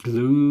actually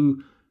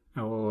glue,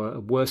 or a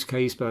worst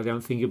case, but I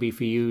don't think it'll be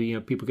for you.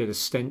 People get a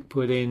stent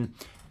put in.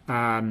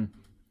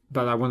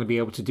 But I want to be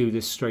able to do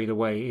this straight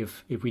away.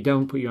 If we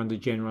don't put you under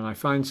general and I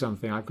find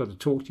something, I've got to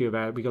talk to you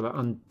about it. We've got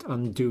to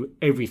undo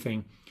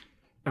everything,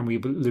 and we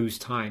lose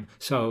time.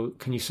 So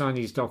can you sign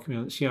these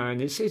documents?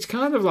 And it's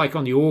kind of like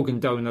on the organ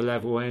donor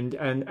level. And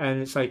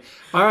it's like,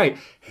 all right,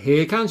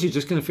 here it comes. You're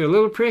just going to feel a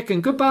little prick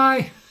and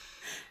goodbye.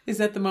 Is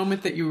that the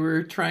moment that you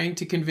were trying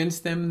to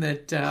convince them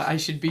that I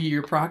should be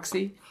your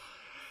proxy?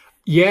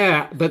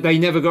 Yeah, but they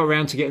never got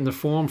around to getting the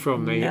form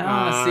from me.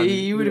 No,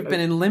 see, you would have been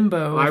in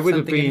limbo if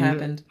something had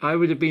happened. I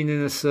would have been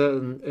in a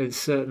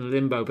certain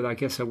limbo, but I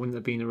guess I wouldn't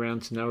have been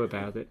around to know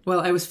about it. Well,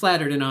 I was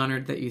flattered and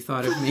honored that you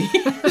thought of me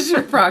as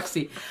your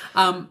proxy.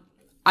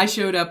 I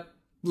showed up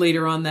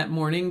later on that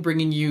morning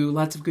bringing you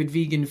lots of good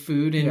vegan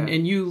food,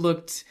 and you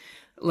looked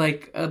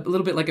like a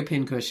little bit like a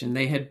pincushion.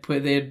 They had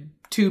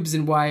tubes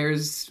and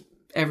wires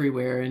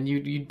everywhere, and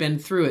you'd been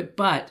through it,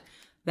 but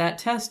that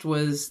test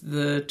was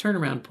the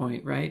turnaround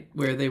point, right?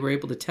 Where they were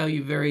able to tell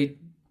you very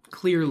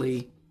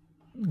clearly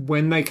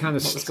when they kind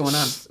of what was going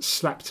on.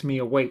 Slapped me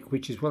awake,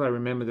 which is what I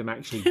remember them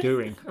actually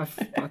doing.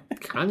 I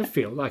kind of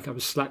feel like I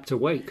was slapped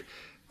awake.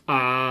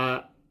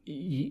 Very,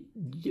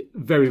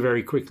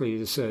 very quickly,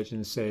 the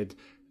surgeon said,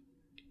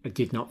 I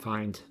did not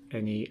find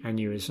any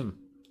aneurysm.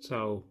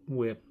 So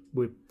we're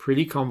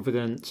pretty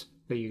confident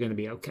that you're going to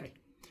be okay.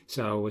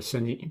 So we're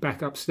sending you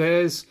back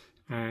upstairs,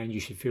 and you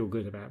should feel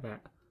good about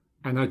that.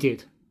 And I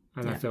did.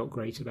 And I felt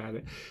great about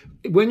it.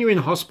 When you're in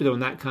hospital in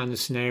that kind of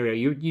scenario,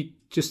 you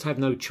just have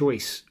no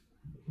choice,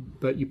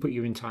 but you put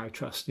your entire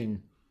trust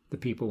in the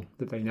people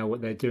that they know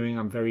what they're doing.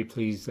 I'm very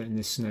pleased that in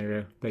this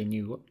scenario, they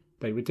knew what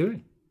they were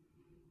doing.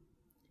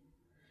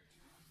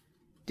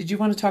 Did you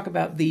want to talk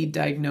about the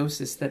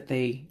diagnosis that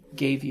they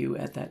gave you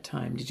at that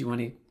time? Did you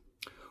want to?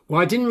 Well,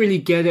 I didn't really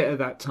get it at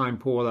that time,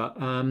 Paula.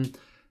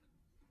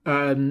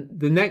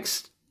 The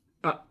next,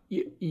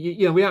 we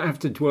don't have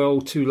to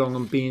dwell too long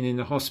on being in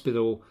the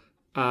hospital.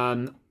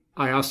 I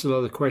asked a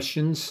lot of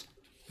questions,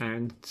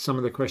 and some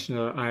of the questions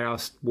I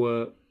asked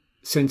were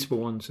sensible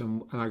ones,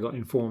 and I got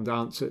informed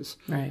answers.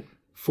 Right.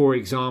 For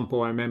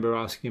example, I remember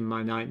asking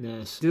my night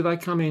nurse, did I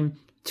come in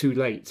too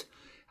late?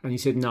 And he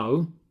said,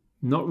 no,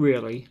 not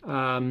really.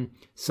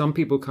 Some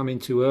people come in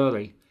too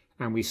early,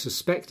 and we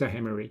suspect a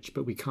hemorrhage,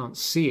 but we can't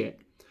see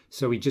it.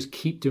 So we just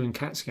keep doing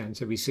CAT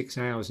scans every 6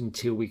 hours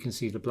until we can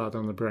see the blood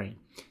on the brain.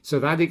 So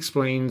that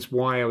explains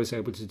why I was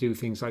able to do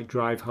things like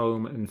drive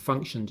home and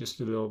function just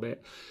a little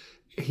bit.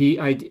 He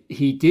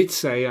did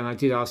say, and I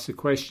did ask the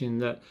question,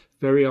 that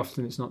very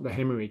often it's not the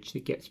hemorrhage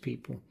that gets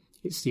people,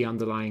 it's the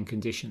underlying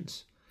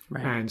conditions.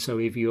 Right. And so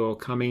if you're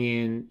coming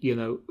in,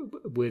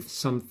 with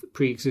some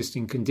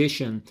pre-existing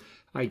condition,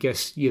 I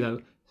guess,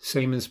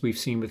 same as we've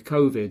seen with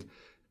COVID,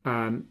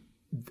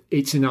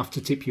 it's enough to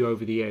tip you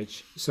over the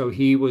edge. So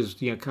he was,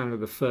 kind of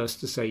the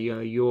first to say,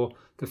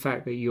 the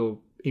fact that you're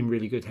in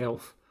really good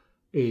health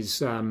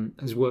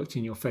has worked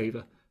in your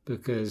favor,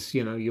 because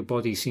your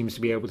body seems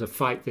to be able to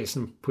fight this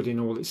and put in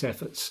all its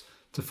efforts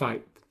to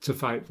fight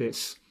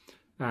this.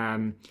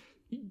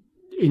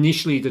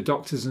 Initially, the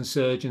doctors and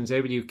surgeons,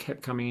 everybody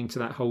kept coming into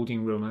that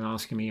holding room and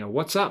asking me,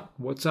 what's up?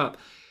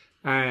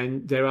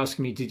 And they're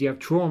asking me, did you have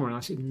trauma? And I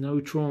said, no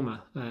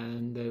trauma.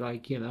 And they're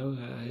like,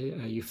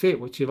 are you fit?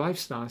 What's your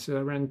lifestyle? I said,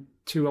 I ran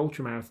 2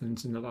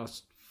 ultramarathons in the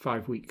last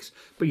 5 weeks.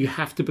 But you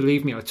have to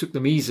believe me, I took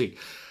them easy.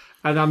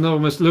 And I'm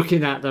almost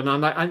looking at them.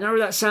 I'm like, I know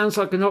that sounds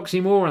like an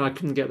oxymoron. I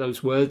couldn't get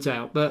those words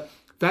out. But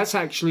that's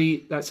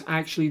actually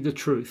the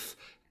truth.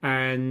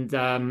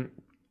 And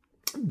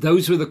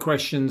those were the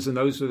questions, and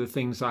those were the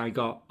things I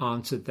got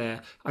answered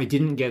there. I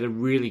didn't get a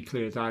really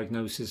clear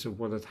diagnosis of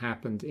what had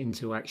happened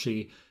until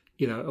actually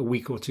a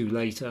week or 2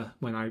 later,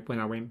 when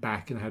I went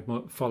back and had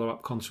more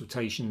follow-up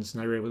consultations,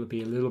 and they were able to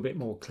be a little bit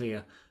more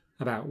clear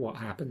about what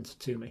happened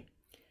to me.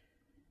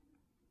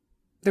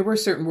 There were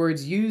certain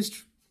words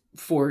used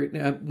for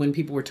when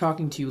people were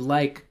talking to you,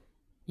 like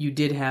you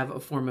did have a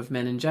form of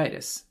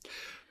meningitis,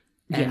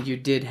 and you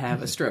did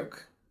have a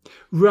stroke.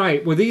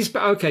 Right. Well,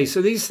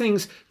 so these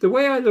things, the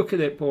way I look at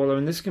it, Paula,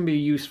 and this can be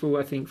useful,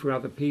 I think, for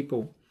other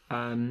people,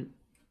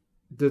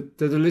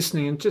 that are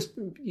listening and just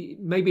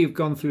maybe have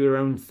gone through their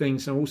own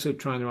things and also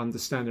trying to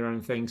understand their own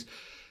things.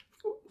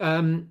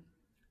 1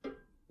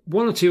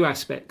 or 2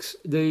 aspects.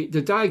 The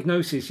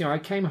diagnosis, I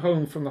came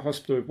home from the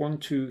hospital with 1,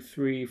 2,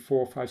 3,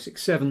 4, 5,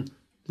 6, 7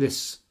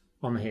 lists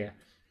on here.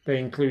 They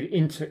include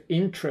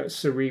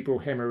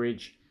intracerebral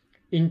hemorrhage,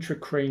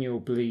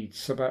 intracranial bleed,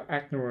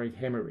 subarachnoid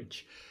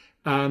hemorrhage.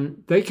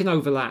 They can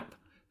overlap.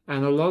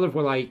 And a lot of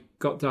what I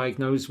got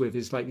diagnosed with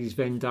is like these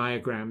Venn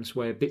diagrams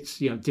where bits,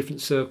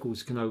 different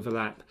circles can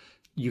overlap.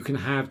 You can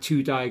have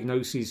 2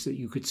 diagnoses that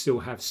you could still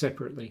have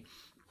separately.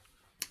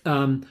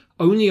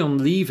 Only on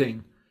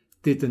leaving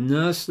did the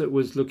nurse that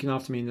was looking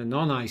after me in the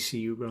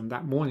non-ICU room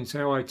that morning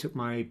say, I took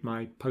my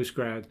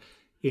postgrad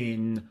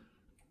in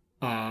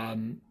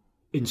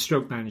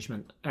stroke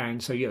management.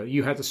 And so,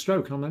 you had a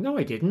stroke. And I'm like, no,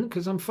 I didn't,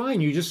 because I'm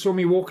fine. You just saw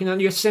me walking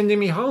and you're sending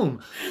me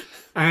home.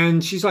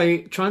 And she's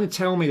like trying to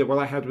tell me that what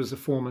I had was a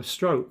form of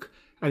stroke.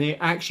 And it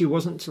actually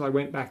wasn't until I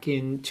went back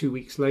in 2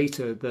 weeks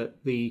later that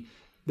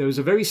there was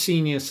a very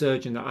senior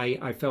surgeon that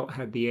I felt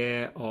had the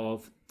air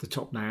of the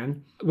top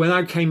man. When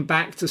I came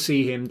back to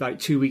see him like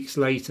 2 weeks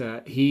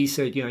later, he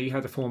said, you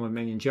had a form of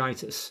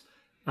meningitis.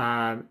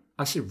 I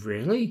said,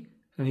 really?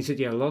 And he said,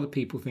 yeah, a lot of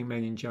people think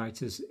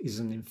meningitis is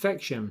an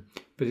infection,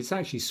 but it's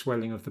actually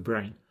swelling of the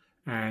brain.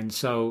 And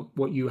so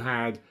what you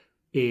had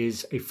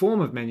is a form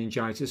of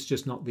meningitis,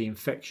 just not the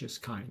infectious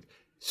kind.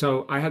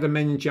 So I had a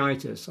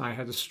meningitis, I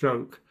had a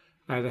stroke,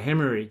 I had a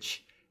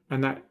hemorrhage,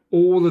 and that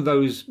all of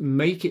those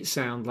make it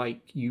sound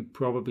like you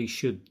probably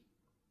should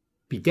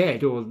be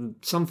dead or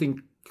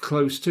something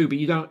close to, but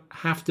you don't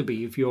have to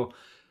be if you're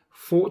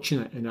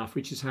fortunate enough,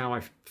 which is how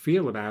I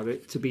feel about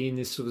it, to be in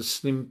this sort of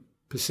slim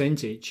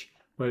percentage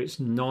where it's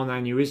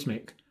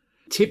non-aneurysmic.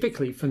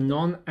 Typically for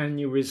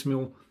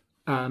non-aneurysmal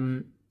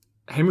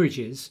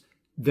hemorrhages,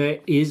 there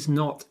is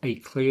not a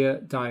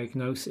clear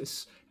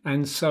diagnosis.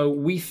 And so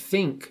we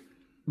think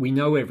we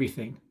know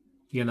everything,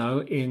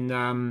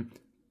 in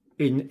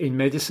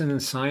medicine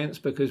and science,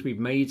 because we've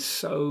made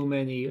so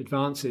many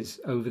advances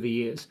over the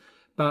years.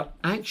 But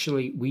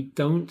actually, we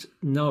don't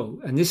know.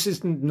 And this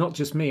is not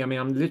just me. I mean,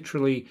 I've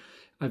literally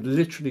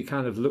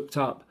kind of looked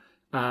up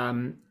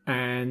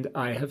and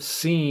I have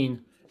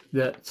seen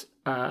that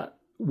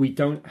we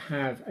don't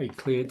have a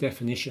clear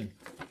definition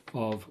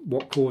of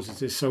what causes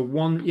this. So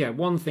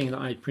one thing that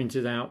I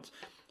printed out,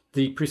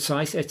 the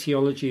precise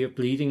etiology of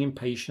bleeding in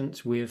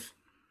patients with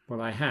what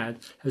I had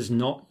has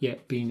not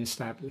yet been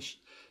established.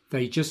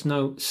 They just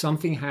know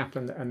something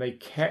happened, and they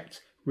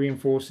kept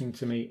reinforcing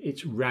to me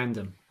it's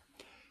random.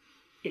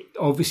 It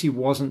obviously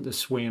wasn't the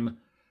swim,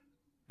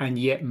 and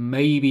yet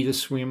maybe the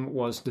swim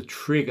was the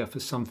trigger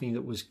for something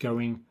that was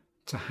going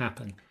to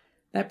happen.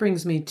 That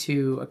brings me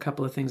to a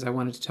couple of things I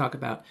wanted to talk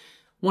about.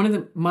 One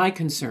of my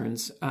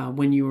concerns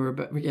when you were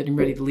getting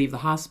ready to leave the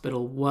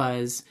hospital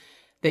was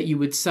that you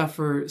would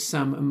suffer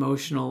some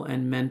emotional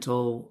and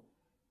mental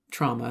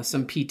trauma,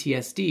 some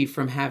PTSD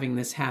from having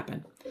this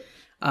happen.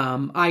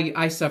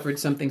 I suffered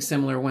something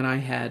similar when I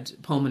had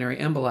pulmonary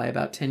emboli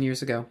about 10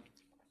 years ago.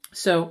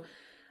 So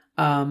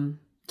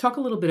talk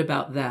a little bit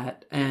about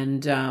that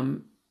and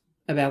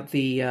about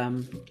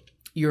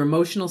your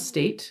emotional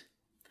state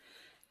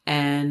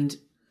and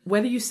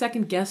whether you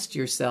second-guessed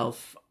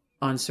yourself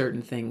on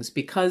certain things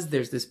because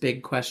there's this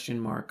big question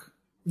mark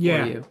for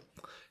you.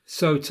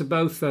 So to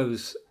both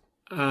those,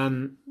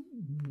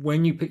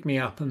 when you picked me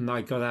up and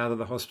I got out of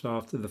the hospital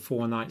after the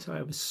 4 nights,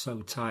 I was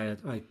so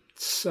tired.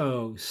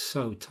 So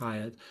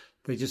tired.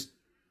 They just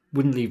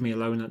wouldn't leave me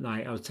alone at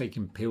night. I was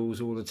taking pills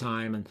all the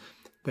time, and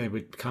they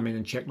would come in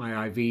and check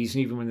my IVs. And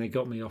even when they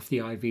got me off the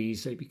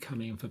IVs, they'd be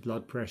coming in for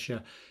blood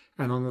pressure.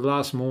 And on the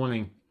last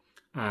morning,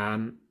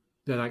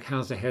 they're like,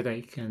 how's the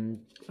headache?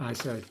 And I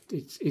said,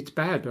 it's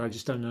bad, but I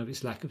just don't know if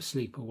it's lack of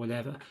sleep or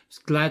whatever. I was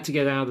glad to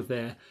get out of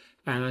there.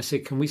 And I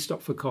said, can we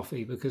stop for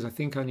coffee? Because I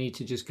think I need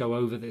to just go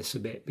over this a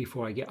bit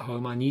before I get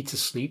home. I need to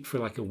sleep for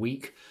like a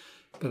week,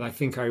 but I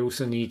think I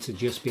also need to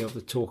just be able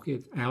to talk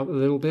it out a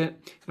little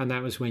bit. And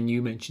that was when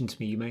you mentioned to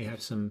me you may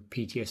have some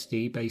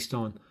PTSD based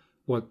on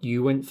what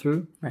you went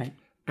through. Right.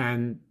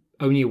 And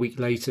only a week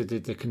later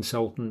did the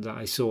consultant that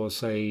I saw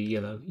say,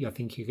 I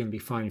think you're going to be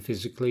fine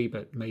physically,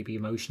 but maybe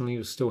emotionally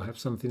you'll still have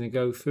something to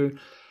go through.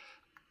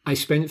 I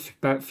spent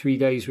about 3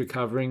 days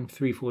recovering,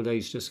 3-4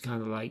 days just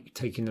kind of like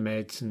taking the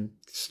meds and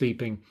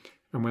sleeping.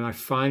 And when I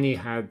finally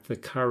had the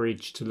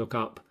courage to look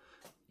up,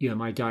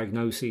 my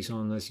diagnoses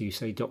on, as you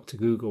say, Dr.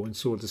 Google, and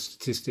saw the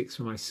statistics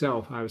for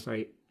myself, I was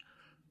like,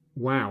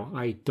 wow,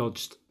 I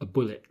dodged a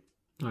bullet.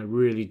 I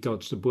really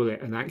dodged a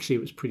bullet. And actually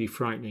it was pretty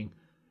frightening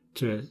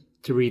to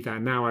read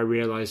that. Now I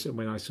realize that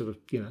when I sort of,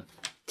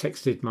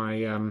 texted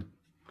my,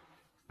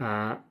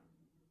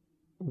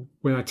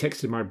 when I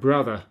texted my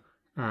brother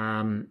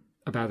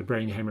about a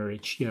brain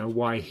hemorrhage,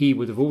 why he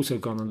would have also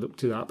gone and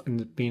looked it up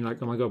and been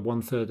like, oh my God,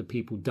 1/3 of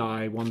people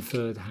die,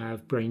 1/3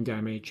 have brain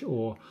damage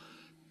or,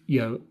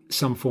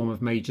 some form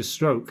of major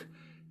stroke.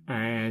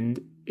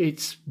 And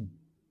it's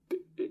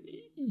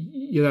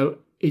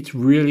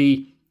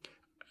really,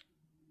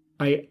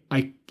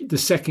 the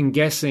second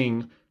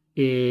guessing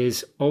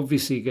is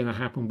obviously going to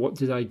happen. What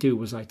did I do?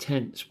 Was I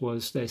tense?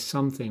 Was there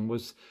something?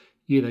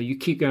 You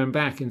keep going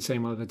back and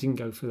saying, well, if I didn't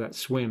go for that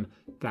swim,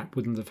 that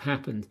wouldn't have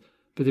happened.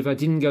 But if I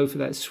didn't go for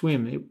that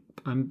swim,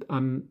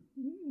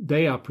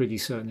 they are pretty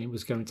certain it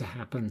was going to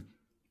happen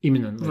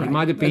imminently. Right. It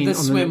might have been the on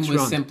swim the next was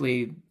run.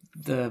 Simply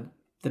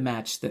the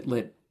match that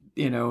lit,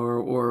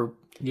 or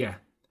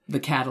the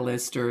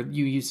catalyst, or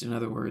you used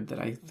another word that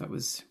I thought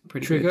was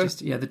pretty trigger.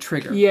 Good. The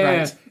trigger. Yeah,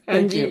 right.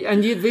 and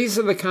these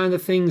are the kind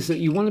of things that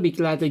you want to be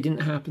glad they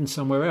didn't happen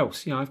somewhere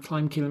else. I've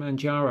climbed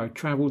Kilimanjaro,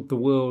 traveled the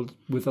world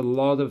with in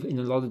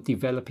a lot of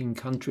developing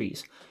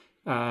countries.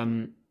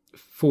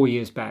 4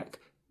 years back,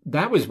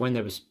 that was when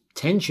there was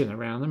tension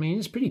around. I mean,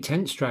 it's pretty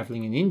tense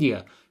traveling in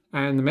India,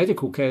 and the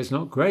medical care is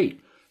not great.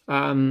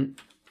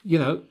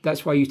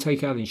 That's why you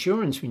take out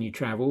insurance when you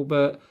travel.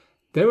 But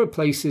there are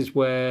places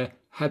where,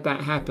 had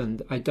that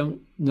happened, I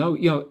don't know.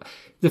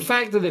 The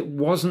fact that it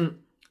wasn't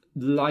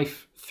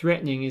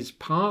life-threatening is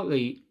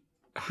partly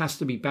has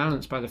to be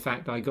balanced by the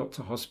fact that I got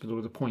to hospital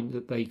at the point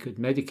that they could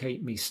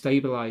medicate me,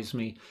 stabilize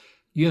me.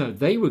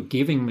 They were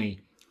giving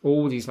me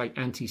all these like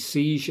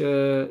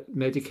anti-seizure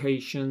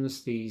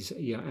medications, these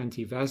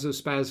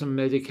anti-vasospasm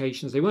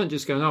medications. They weren't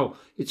just going, oh,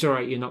 it's all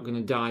right, you're not going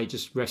to die,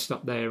 just rest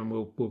up there and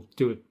we'll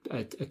do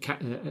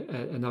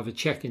another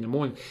check in the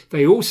morning.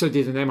 They also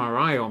did an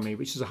MRI on me,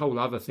 which is a whole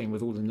other thing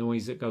with all the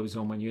noise that goes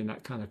on when you're in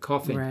that kind of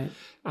coughing. Right.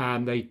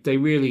 They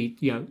really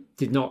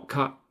did not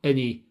cut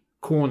any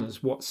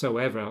corners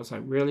whatsoever. I was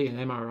like, really, an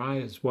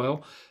MRI as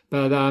well?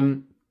 But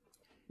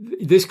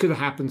this could have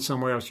happened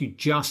somewhere else. You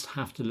just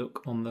have to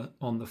look on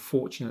the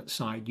fortunate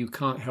side. You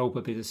can't help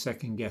a bit of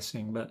second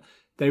guessing, but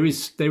there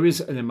is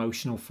an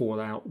emotional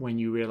fallout when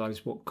you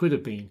realize what could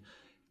have been,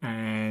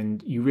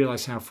 and you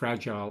realize how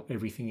fragile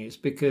everything is.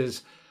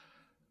 Because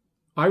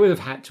I would have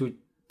had to,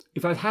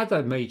 if I'd had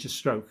that major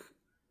stroke,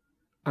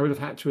 I would have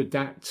had to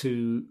adapt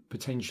to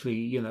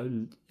potentially,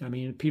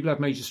 people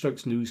have major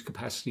strokes, lose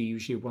capacity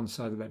usually of one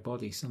side of their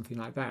body, something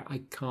like that.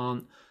 I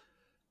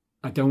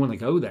don't want to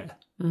go there.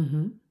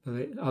 Mm-hmm.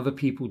 Other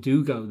people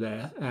do go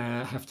there,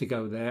 have to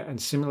go there. And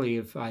similarly,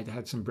 if I'd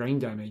had some brain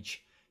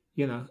damage,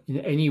 in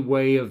any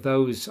way of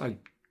those, I'd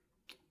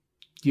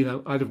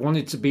have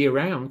wanted to be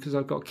around because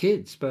I've got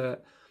kids.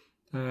 But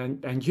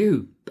and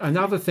you and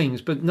other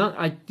things, but not,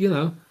 I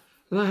don't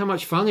know how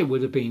much fun it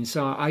would have been.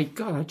 So I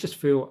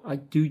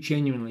do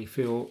genuinely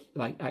feel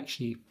like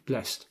actually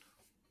blessed.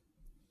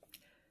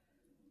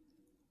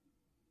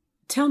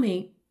 Tell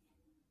me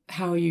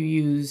how you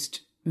used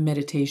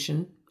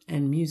meditation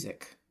and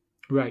music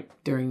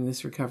during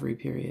this recovery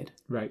period.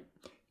 Right.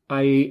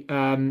 I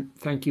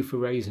thank you for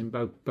raising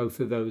both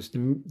of those.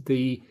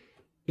 The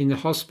in the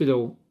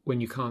hospital,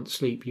 when you can't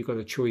sleep, you've got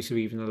a choice of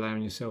even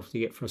allowing yourself to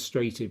get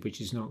frustrated,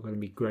 which is not going to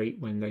be great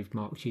when they've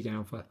marked you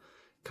down for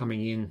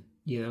coming in,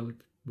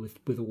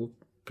 with all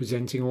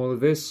presenting all of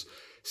this.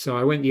 So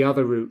I went the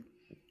other route.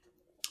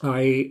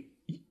 I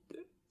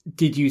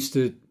did used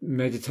to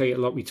meditate a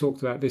lot. We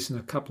talked about this in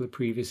a couple of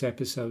previous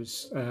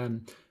episodes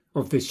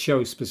of this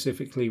show,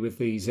 specifically with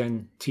the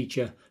Zen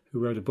teacher who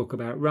wrote a book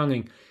about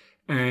running.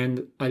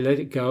 And I let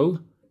it go.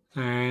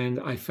 And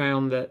I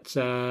found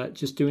that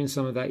just doing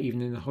some of that,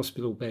 even in the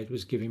hospital bed,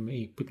 was putting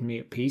me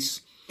at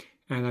peace.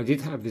 And I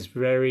did have this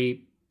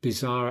very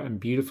bizarre and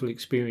beautiful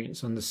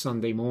experience on the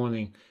Sunday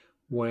morning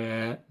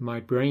where my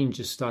brain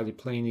just started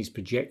playing these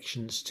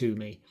projections to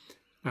me,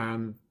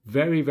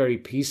 very, very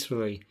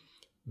peacefully,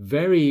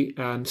 very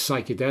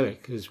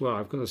psychedelic as well.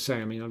 I've got to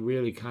say, I mean, a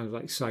really kind of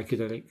like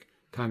psychedelic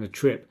kind of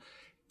trip.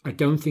 I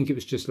don't think it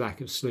was just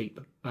lack of sleep.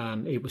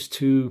 It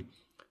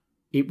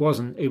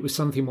was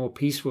something more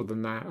peaceful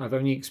than that. I've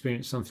only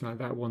experienced something like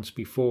that once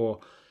before.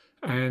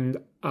 And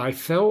I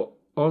felt,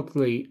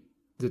 oddly,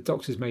 the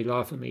doctors may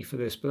laugh at me for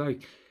this, but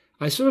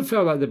I sort of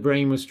felt like the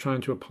brain was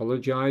trying to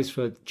apologize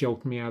for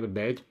jolting me out of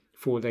bed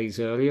 4 days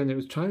earlier. And it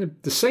was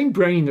the same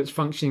brain that's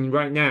functioning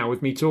right now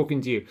with me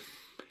talking to you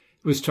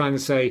was trying to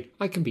say,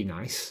 I can be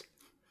nice.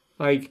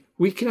 Like,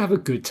 we can have a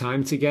good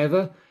time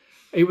together.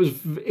 It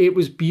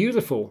was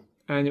beautiful.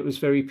 And it was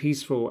very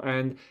peaceful.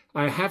 And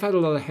I have had a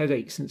lot of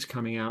headaches since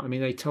coming out. I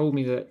mean, they told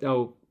me that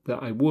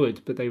I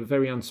would, but they were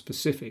very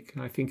unspecific.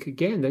 And I think,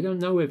 again, they don't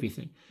know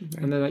everything.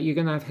 Right. And they're like, you're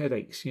going to have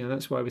headaches.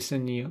 That's why we're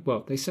sending you.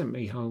 Well, they sent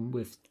me home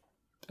with,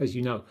 as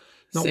you know,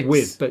 not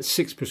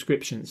 6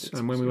 prescriptions.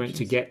 And when we went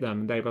to get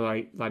them, they were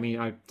like, I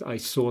mean, I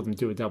saw them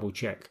do a double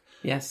check.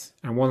 Yes.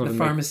 And one of them.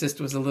 The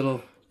pharmacist was a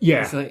little.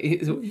 Yeah. Like,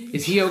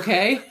 is he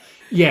okay?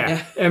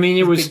 Yeah, I mean,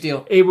 it was big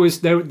deal. It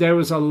was there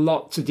was a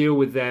lot to deal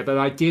with there, but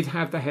I did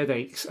have the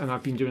headaches, and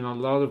I've been doing a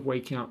lot of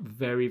waking up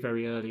very,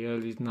 very earlier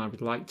than I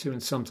would like to,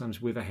 and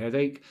sometimes with a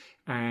headache.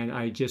 And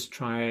I just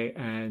try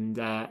and,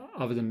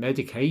 other than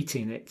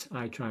medicating it,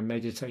 I try and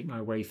meditate my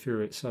way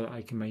through it so that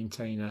I can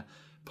maintain a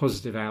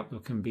positive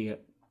outlook and be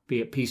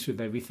at peace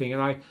with everything.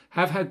 And I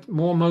have had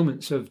more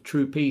moments of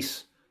true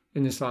peace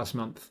in this last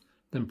month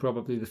than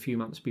probably the few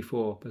months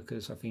before,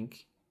 because I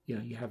think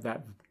you have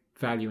that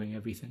valuing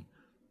everything.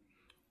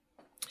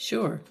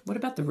 Sure. What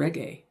about the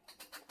reggae?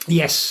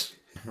 Yes.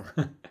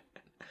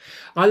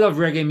 I love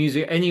reggae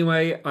music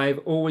anyway. I've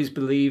always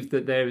believed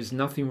that there is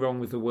nothing wrong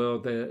with the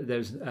world.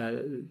 There's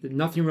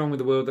nothing wrong with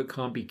the world that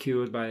can't be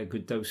cured by a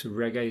good dose of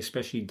reggae,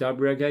 especially dub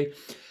reggae.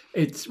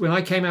 It's when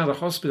I came out of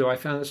hospital, I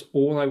found that's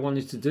all I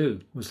wanted to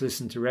do was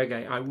listen to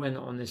reggae. I went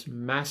on this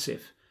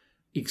massive,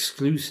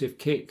 exclusive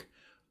kick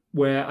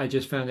where I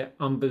just found it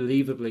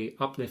unbelievably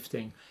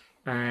uplifting.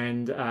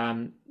 And I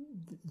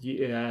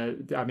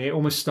mean, it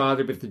almost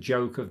started with the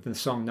joke of the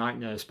song "Night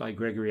Nurse" by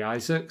Gregory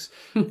Isaacs.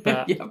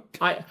 But yep.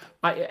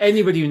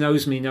 Anybody who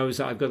knows me knows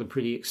that I've got a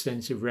pretty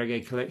extensive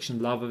reggae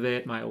collection. Love of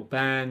it. My old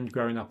band,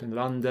 growing up in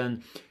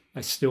London.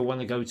 I still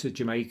want to go to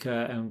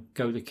Jamaica and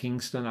go to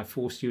Kingston. I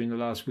forced you in the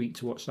last week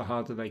to watch The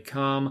Harder They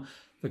Come,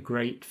 the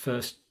great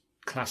first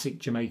classic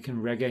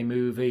Jamaican reggae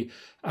movie.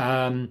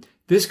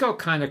 This got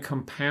kind of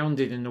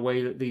compounded in the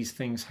way that these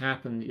things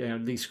happened.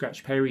 Lee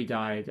Scratch Perry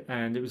died,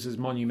 and it was as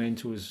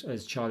monumental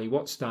as Charlie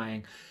Watts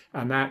dying.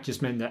 And that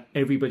just meant that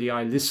everybody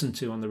I listened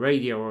to on the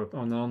radio or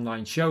on the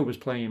online show was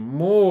playing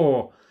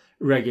more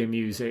reggae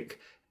music.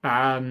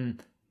 When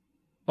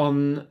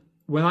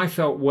I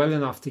felt well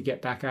enough to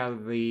get back out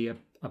of the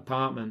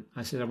apartment,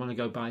 I said, I want to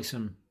go buy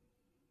some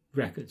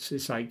records.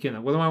 It's like,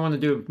 what do I want to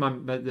do with my,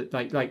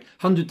 like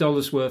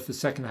 $100 worth of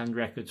secondhand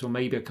records, or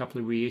maybe a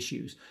couple of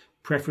reissues,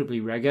 preferably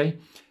reggae.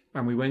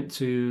 And we went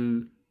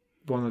to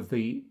one of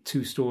the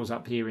 2 stores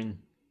up here in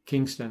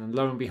Kingston, and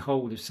lo and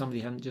behold, if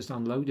somebody hadn't just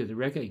unloaded a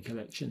reggae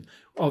collection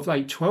of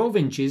like 12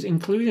 inches,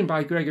 including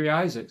by Gregory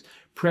Isaacs,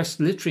 pressed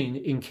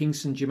literally in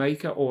Kingston,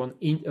 Jamaica, or on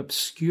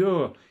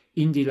obscure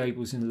indie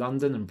labels in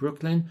London and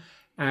Brooklyn.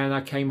 And I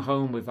came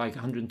home with like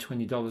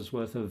 $120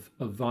 worth of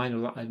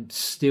vinyl that I'm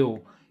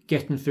still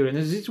getting through. And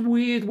there's these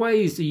weird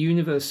ways the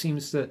universe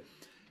seems to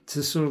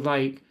sort of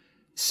like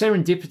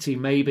serendipity,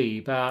 maybe,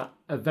 but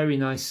a very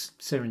nice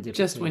serendipity.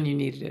 Just when you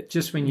needed it.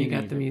 Just when you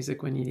got the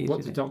music when you needed it.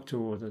 What the doctor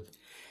ordered.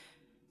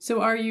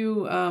 So are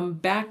you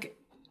back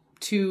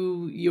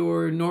to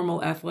your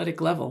normal athletic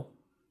level?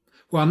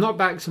 Well, I'm not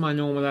back to my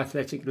normal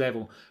athletic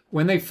level.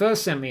 When they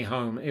first sent me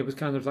home, it was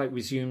kind of like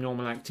resume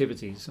normal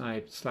activities.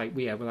 It's like,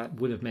 well, that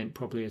would have meant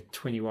probably a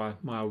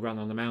 20-mile run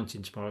on the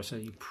mountain tomorrow. So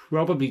you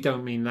probably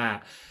don't mean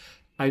that.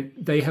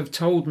 They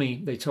told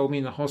me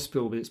in the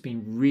hospital, but it's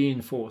been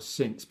reinforced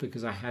since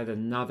because I had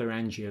another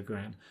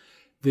angiogram.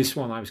 This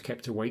one I was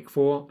kept awake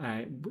for.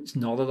 It's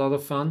not a lot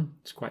of fun.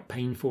 It's quite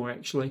painful,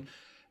 actually.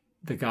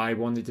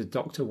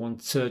 The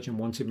surgeon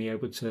wanted me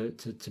able to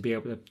be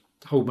able to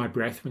hold my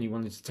breath when he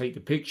wanted to take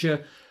the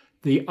picture.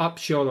 The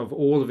upshot of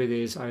all of it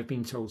is I've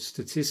been told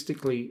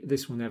statistically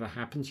this will never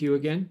happen to you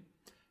again.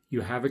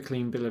 You have a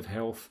clean bill of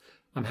health.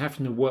 I'm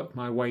having to work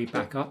my way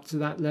back up to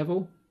that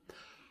level.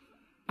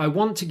 I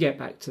want to get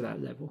back to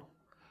that level.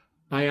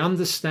 I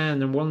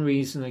understand, and one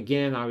reason,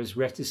 again, I was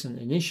reticent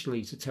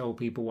initially to tell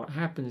people what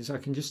happened is I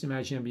can just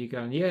imagine everybody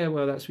going, yeah,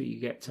 well, that's what you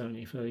get,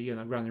 Tony, for,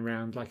 running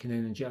around like an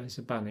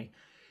Energizer bunny.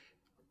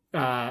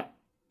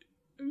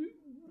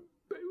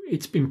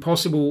 It's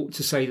impossible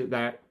to say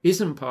that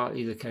isn't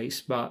partly the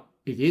case, but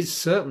it is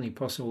certainly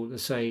possible to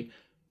say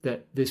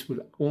that this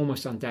would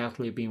almost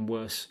undoubtedly have been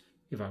worse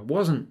if I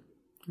wasn't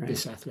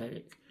this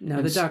athletic.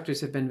 Now, the doctors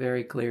have been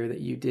very clear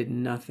that you did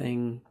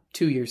nothing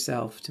to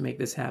yourself to make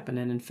this happen.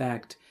 And in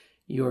fact,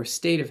 your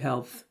state of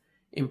health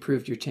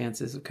improved your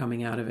chances of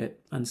coming out of it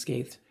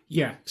unscathed.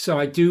 Yeah, so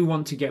I do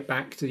want to get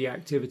back to the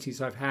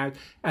activities I've had.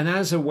 And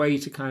as a way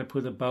to kind of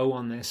put a bow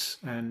on this,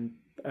 and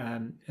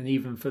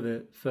even for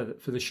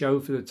the show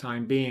for the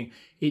time being,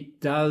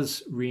 it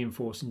does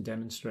reinforce and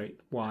demonstrate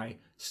why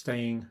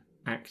staying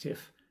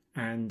active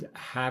and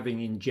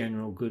having in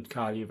general good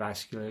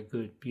cardiovascular,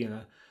 good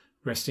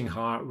resting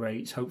heart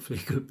rates, hopefully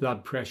good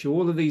blood pressure,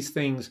 all of these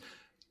things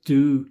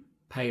do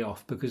pay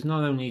off, because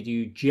not only do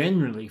you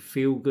generally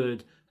feel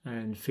good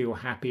and feel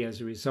happy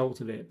as a result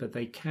of it, but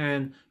they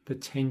can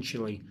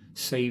potentially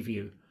save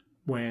you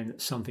when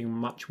something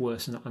much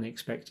worse and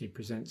unexpected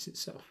presents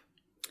itself.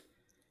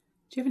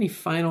 Do you have any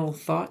final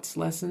thoughts,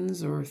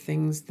 lessons, or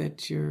things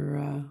that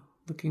you're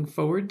looking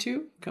forward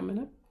to coming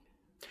up?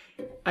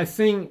 I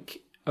think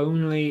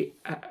only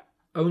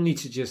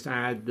to just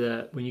add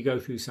that when you go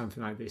through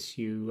something like this,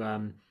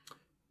 you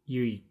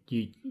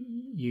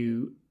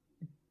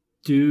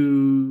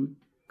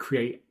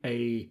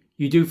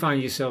do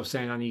find yourself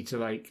saying, I need to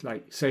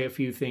like say a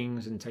few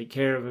things and take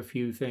care of a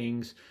few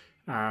things.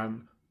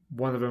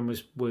 One of them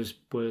was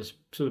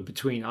sort of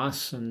between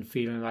us and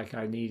feeling like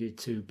I needed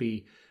to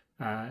be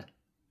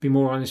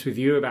more honest with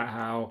you about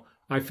how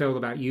I felt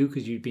about you,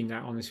 because you'd been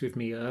that honest with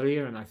me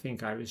earlier, and I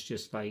think I was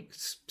just like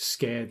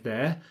scared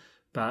there.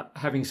 But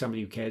having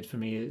somebody who cared for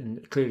me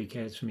and clearly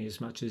cares for me as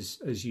much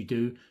as you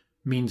do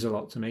means a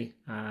lot to me.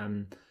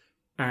 And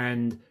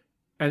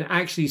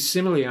actually,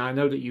 similarly, I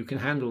know that you can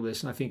handle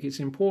this, and I think it's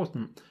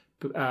important.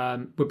 But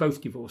we're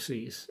both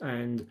divorcees,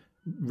 and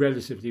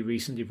relatively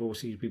recent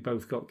divorcees. We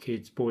both got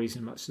kids, boys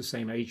in much the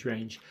same age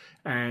range.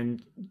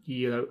 And,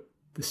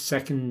 the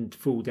second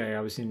full day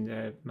I was in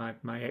there,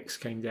 my ex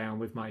came down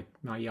with my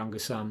younger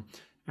son,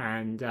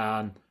 and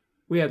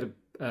we had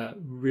a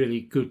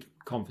really good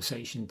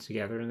conversation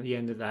together. And at the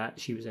end of that,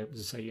 she was able to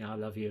say, I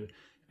love you.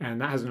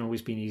 And that hasn't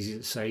always been easy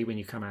to say when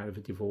you come out of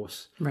a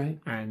divorce. Right.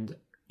 And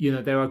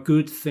there are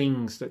good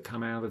things that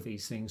come out of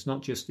these things,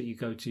 not just that you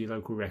go to your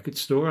local record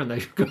store and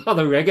they've got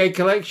a reggae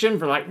collection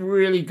for like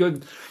really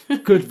good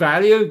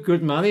value,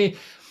 good money,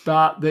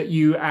 but that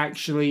you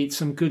actually,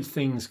 some good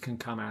things can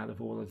come out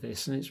of all of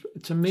this. And it's,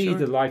 to me, sure,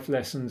 the life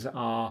lessons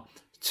are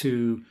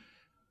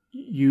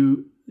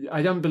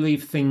I don't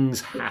believe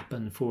things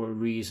happen for a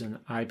reason.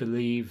 I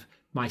believe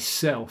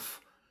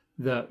myself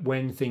that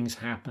when things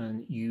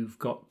happen, you've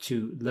got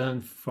to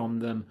learn from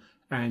them.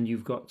 And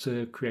you've got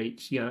to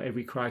create,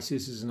 every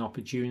crisis is an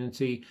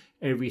opportunity.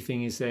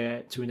 Everything is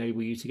there to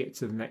enable you to get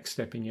to the next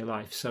step in your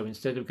life. So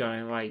instead of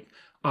going like,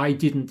 I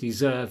didn't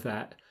deserve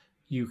that,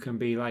 you can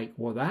be like,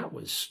 well, that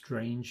was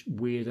strange,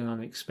 weird, and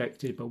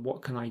unexpected, but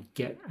what can I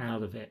get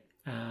out of it?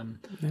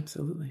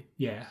 Absolutely.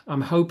 Yeah.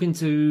 I'm hoping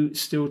to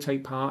still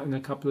take part in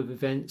a couple of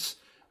events.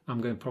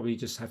 I'm going to probably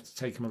just have to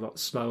take them a lot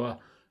slower.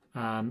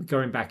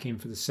 Going back in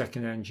for the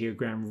second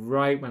angiogram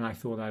right when I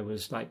thought I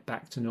was like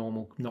back to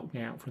normal, knocked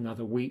me out for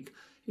another week.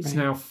 It's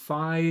now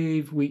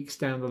 5 weeks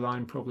down the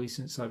line probably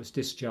since I was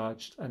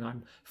discharged, and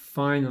I'm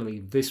finally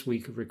this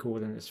week of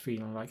recording this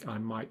feeling like I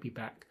might be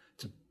back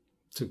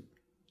to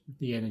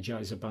the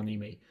Energizer Bunny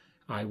me.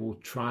 I will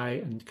try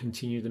and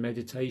continue the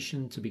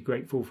meditation, to be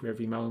grateful for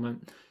every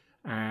moment,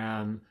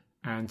 and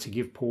to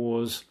give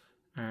pause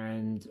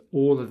and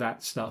all of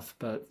that stuff,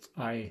 but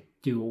I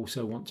do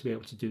also want to be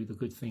able to do the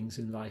good things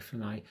in life,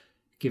 and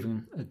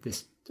given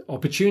this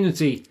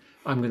opportunity,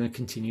 I'm going to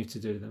continue to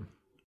do them.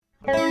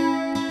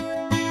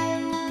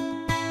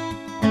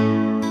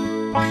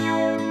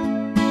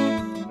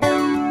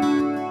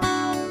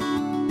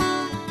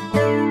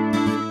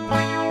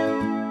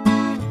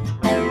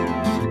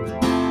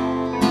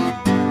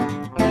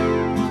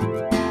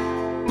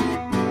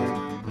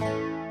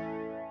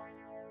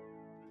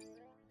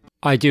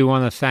 I do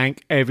want to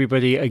thank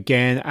everybody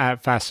again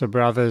at Vassar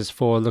Brothers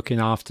for looking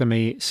after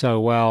me so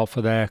well,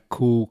 for their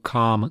cool,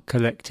 calm,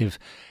 collective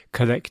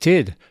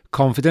collected,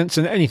 confidence,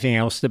 and anything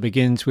else that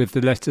begins with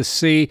the letter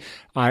C.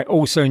 I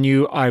also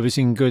knew I was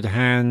in good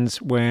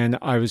hands when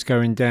I was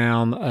going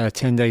down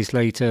 10 days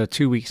later,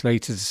 2 weeks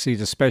later, to see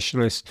the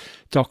specialist,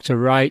 Dr.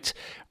 Wright,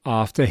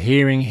 after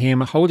hearing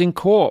him holding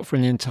court for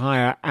an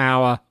entire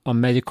hour on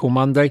Medical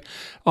Monday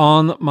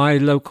on my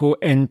local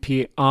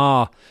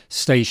NPR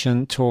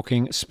station,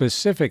 talking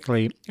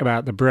specifically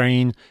about the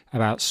brain,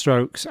 about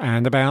strokes,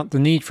 and about the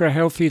need for a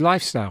healthy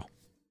lifestyle.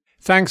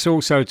 Thanks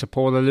also to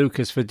Paula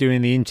Lucas for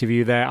doing the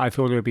interview there. I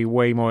thought it would be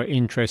way more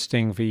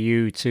interesting for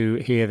you to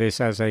hear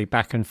this as a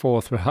back and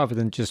forth rather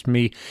than just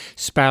me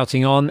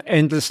spouting on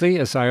endlessly,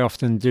 as I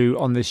often do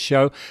on this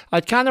show.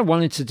 I kind of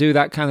wanted to do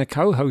that kind of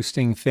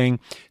co-hosting thing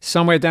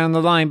somewhere down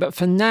the line, but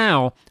for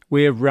now,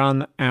 we're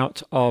run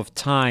out of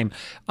time.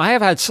 I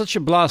have had such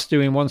a blast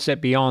doing One Step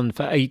Beyond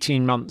for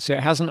 18 months. It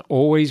hasn't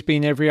always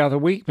been every other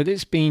week, but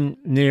it's been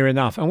near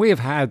enough. And we have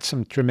had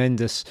some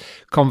tremendous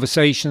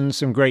conversations,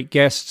 some great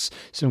guests,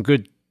 some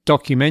good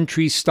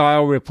documentary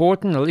style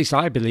reporting, at least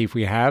I believe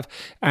we have,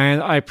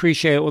 and I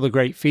appreciate all the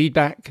great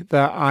feedback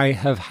that I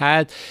have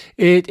had.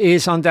 It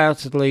is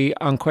undoubtedly,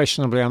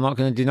 unquestionably, I'm not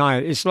going to deny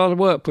it, it's a lot of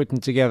work putting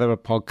together a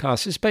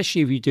podcast,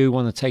 especially if you do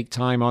want to take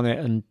time on it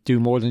and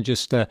do more than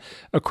just a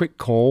quick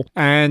call.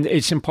 And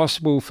it's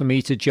impossible for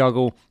me to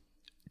juggle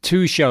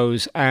 2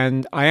 shows,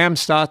 and I am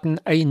starting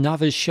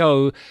another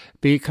show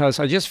because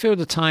I just feel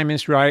the time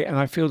is right and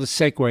I feel the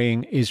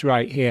segueing is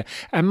right here.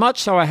 And much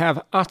so, I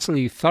have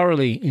utterly,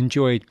 thoroughly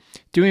enjoyed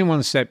doing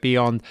One Step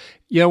Beyond.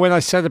 You know, when I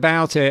said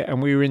about it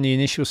and we were in the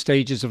initial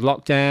stages of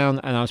lockdown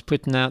and I was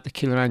putting out the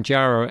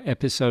Kilimanjaro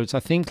episodes,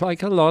 I think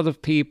like a lot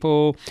of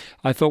people,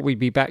 I thought we'd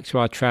be back to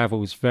our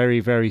travels very,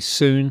 very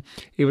soon.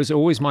 It was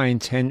always my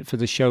intent for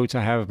the show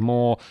to have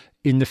more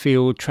in the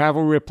field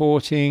travel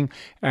reporting,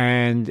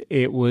 and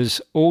it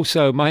was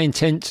also my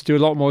intent to do a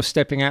lot more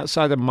stepping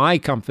outside of my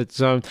comfort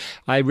zone.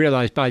 I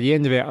realized by the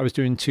end of it I was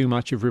doing too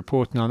much of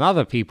reporting on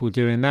other people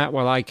doing that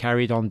while I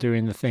carried on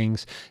doing the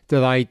things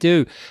that I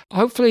do.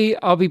 Hopefully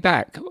I'll be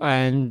back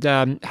and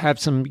have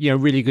some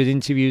really good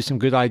interviews, some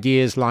good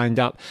ideas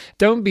lined up.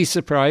 Don't be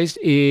surprised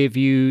if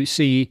you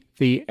see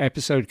the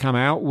episode come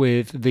out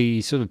with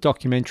the sort of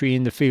documentary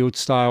in the field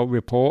style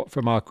report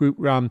from our group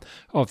run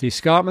of the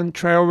Escarpment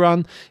Trail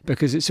Run,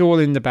 because it's all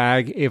in the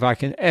bag. If I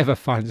can ever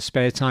find the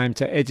spare time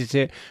to edit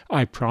it,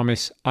 I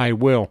promise I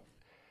will.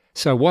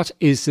 So what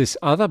is this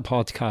other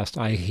podcast,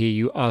 I hear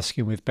you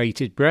asking with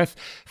bated breath?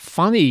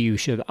 Funny you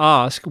should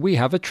ask. We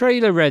have a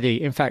trailer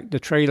ready. In fact, the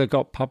trailer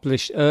got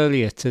published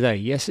earlier today.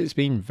 Yes, it's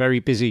been very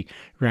busy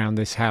around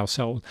this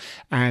household.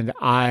 And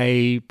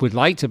I would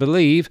like to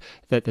believe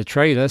that the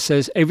trailer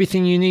says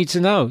everything you need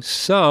to know.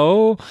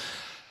 So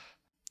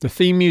the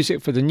theme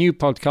music for the new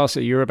podcast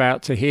that you're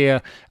about to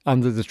hear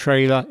under the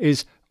trailer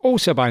is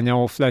also by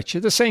Noel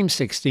Fletcher, the same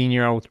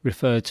 16-year-old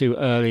referred to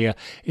earlier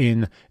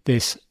in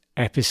this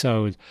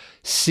episode.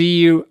 See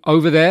you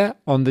over there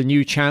on the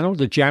new channel,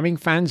 the Jamming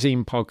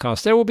Fanzine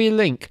podcast. There will be a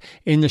link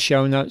in the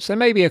show notes. There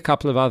may be a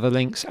couple of other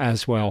links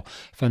as well.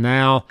 For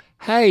now,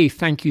 hey,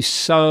 thank you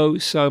so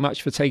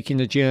much for taking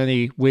the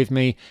journey with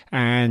me,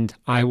 and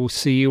I will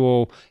see you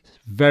all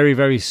very,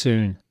 very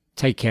soon.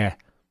 Take care.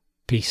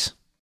 Peace.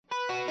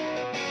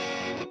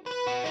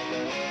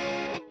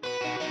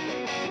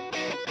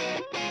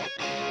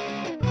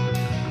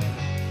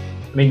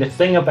 I mean, the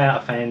thing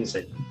about a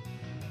fanzine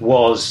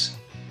was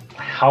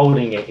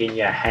holding it in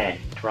your hand,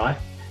 right?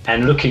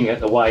 And looking at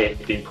the way it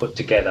had been put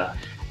together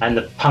and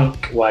the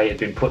punk way it had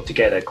been put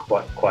together,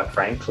 quite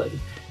frankly.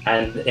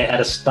 And it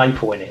had a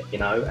staple in it,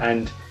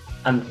 and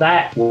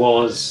that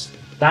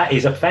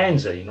is a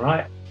fanzine,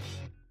 right?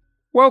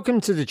 Welcome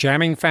to the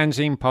Jamming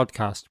Fanzine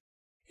podcast.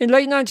 In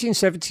late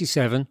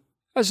 1977,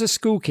 as a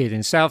school kid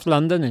in South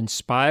London,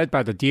 inspired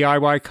by the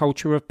DIY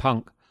culture of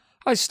punk,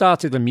 I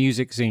started a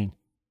music zine.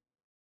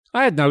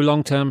 I had no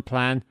long-term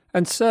plan,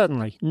 and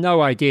certainly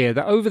no idea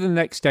that over the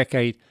next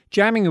decade,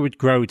 Jamming would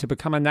grow to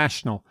become a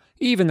national,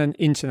 even an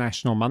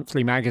international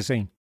monthly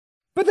magazine.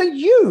 But then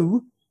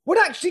you would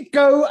actually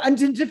go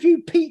and interview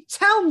Pete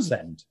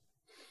Townsend.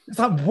 It's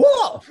like,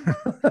 what?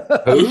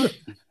 Who?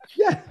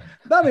 Yeah.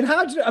 I mean,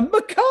 how do you... And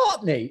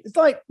McCartney. It's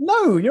like,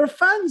 no, you're a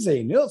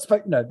fanzine. You're not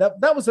supposed... No,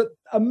 that was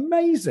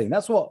amazing.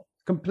 That's what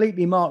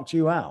completely marked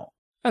you out.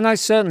 And I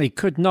certainly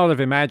could not have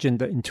imagined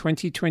that in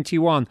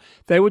 2021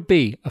 there would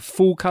be a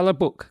full-colour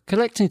book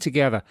collecting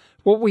together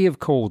what we have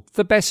called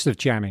the best of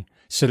jamming,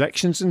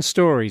 selections and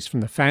stories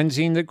from the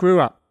fanzine that grew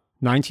up,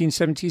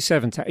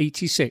 1977 to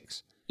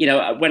 86.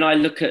 When I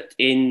look at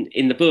in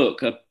the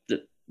book,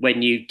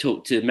 when you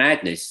talk to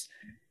Madness,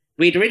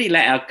 we'd really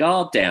let our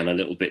guard down a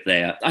little bit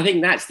there. I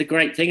think that's the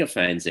great thing of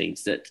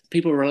fanzines, that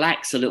people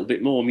relax a little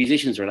bit more,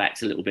 musicians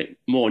relax a little bit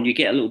more, and you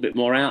get a little bit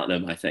more out of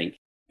them, I think.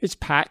 It's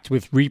packed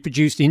with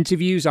reproduced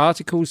interviews,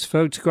 articles,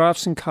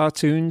 photographs and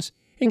cartoons,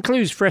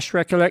 includes fresh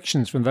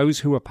recollections from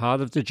those who were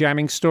part of the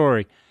jamming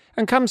story,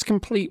 and comes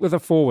complete with a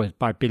foreword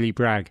by Billy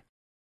Bragg.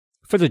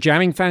 For the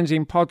Jamming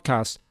Fanzine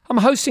podcast, I'm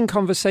hosting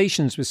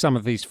conversations with some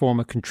of these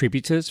former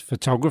contributors,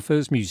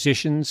 photographers,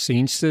 musicians,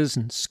 scenesters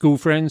and school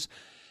friends,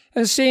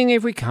 and seeing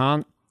if we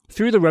can't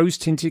through the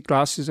rose-tinted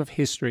glasses of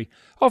history,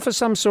 offer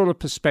some sort of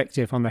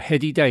perspective on the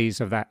heady days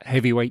of that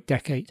heavyweight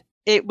decade.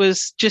 It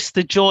was just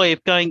the joy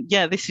of going,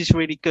 yeah, this is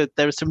really good.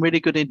 There are some really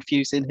good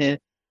interviews in here.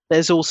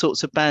 There's all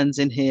sorts of bands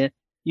in here.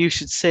 You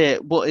should see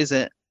it. What is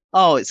it?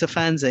 Oh, it's a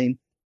fanzine.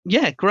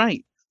 Yeah,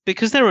 great.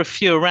 Because there are a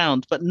few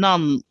around, but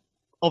none,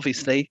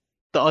 obviously,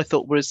 that I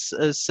thought were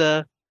as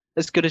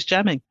good as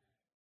Jamming.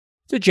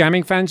 The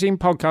Jamming Fanzine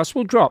podcast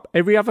will drop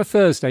every other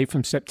Thursday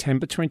from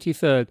September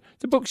 23rd,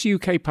 the book's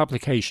UK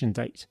publication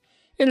date,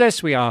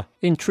 unless we are,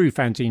 in true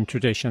fanzine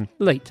tradition,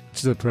 late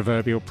to the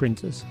proverbial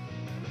printers.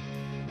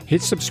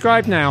 Hit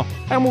subscribe now,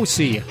 and we'll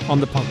see you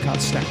on the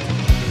podcast stack.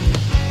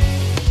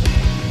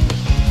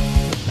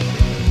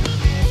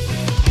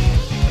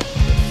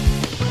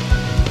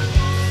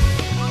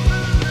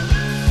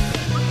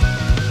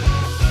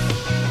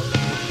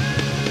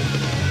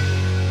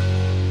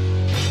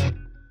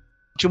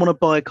 Do you want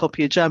to buy a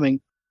copy of Jamming?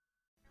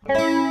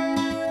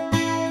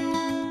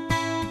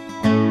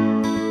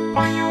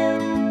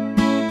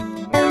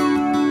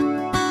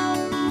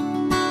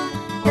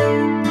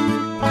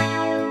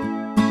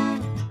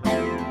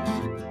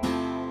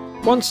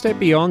 One Step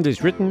Beyond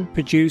is written,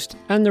 produced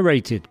and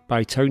narrated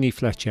by Tony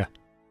Fletcher.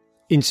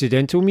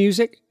 Incidental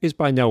music is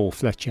by Noel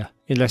Fletcher,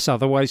 unless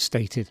otherwise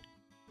stated.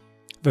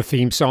 The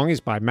theme song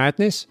is by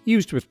Madness,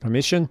 used with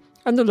permission,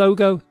 and the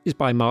logo is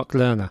by Mark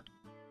Lerner.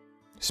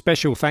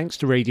 Special thanks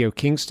to Radio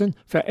Kingston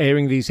for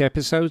airing these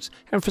episodes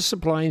and for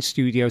supplying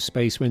studio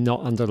space when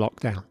not under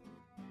lockdown.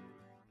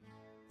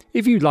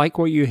 If you like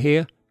what you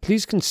hear,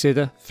 please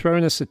consider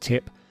throwing us a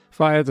tip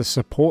via the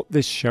Support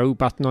This Show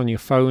button on your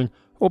phone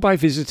or by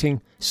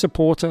visiting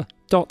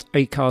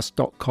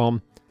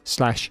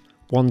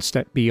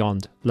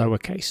supporter.acast.com/onestepbeyond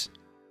lowercase.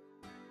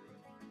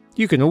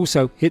 You can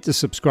also hit the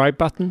subscribe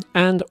button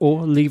and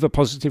or leave a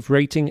positive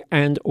rating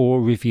and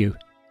or review.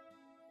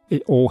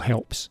 It all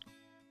helps.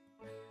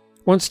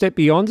 One Step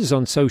Beyond is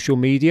on social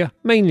media,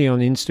 mainly on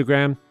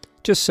Instagram.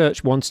 Just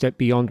search One Step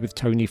Beyond with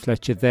Tony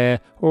Fletcher there,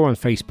 or on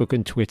Facebook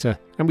and Twitter,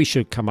 and we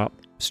should come up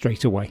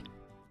straight away.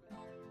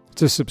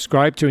 To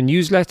subscribe to a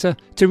newsletter,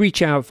 to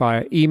reach out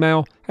via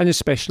email, and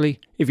especially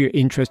if you're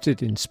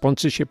interested in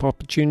sponsorship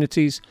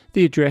opportunities,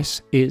 the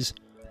address is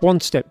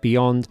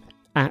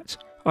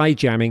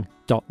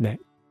onestepbeyond@ijamming.net.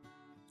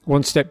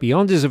 One Step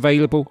Beyond is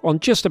available on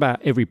just about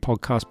every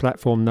podcast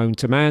platform known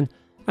to man,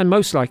 and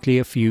most likely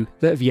a few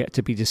that have yet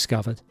to be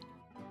discovered.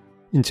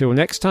 Until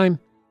next time,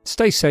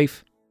 stay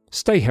safe,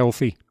 stay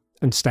healthy,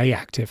 and stay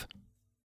active.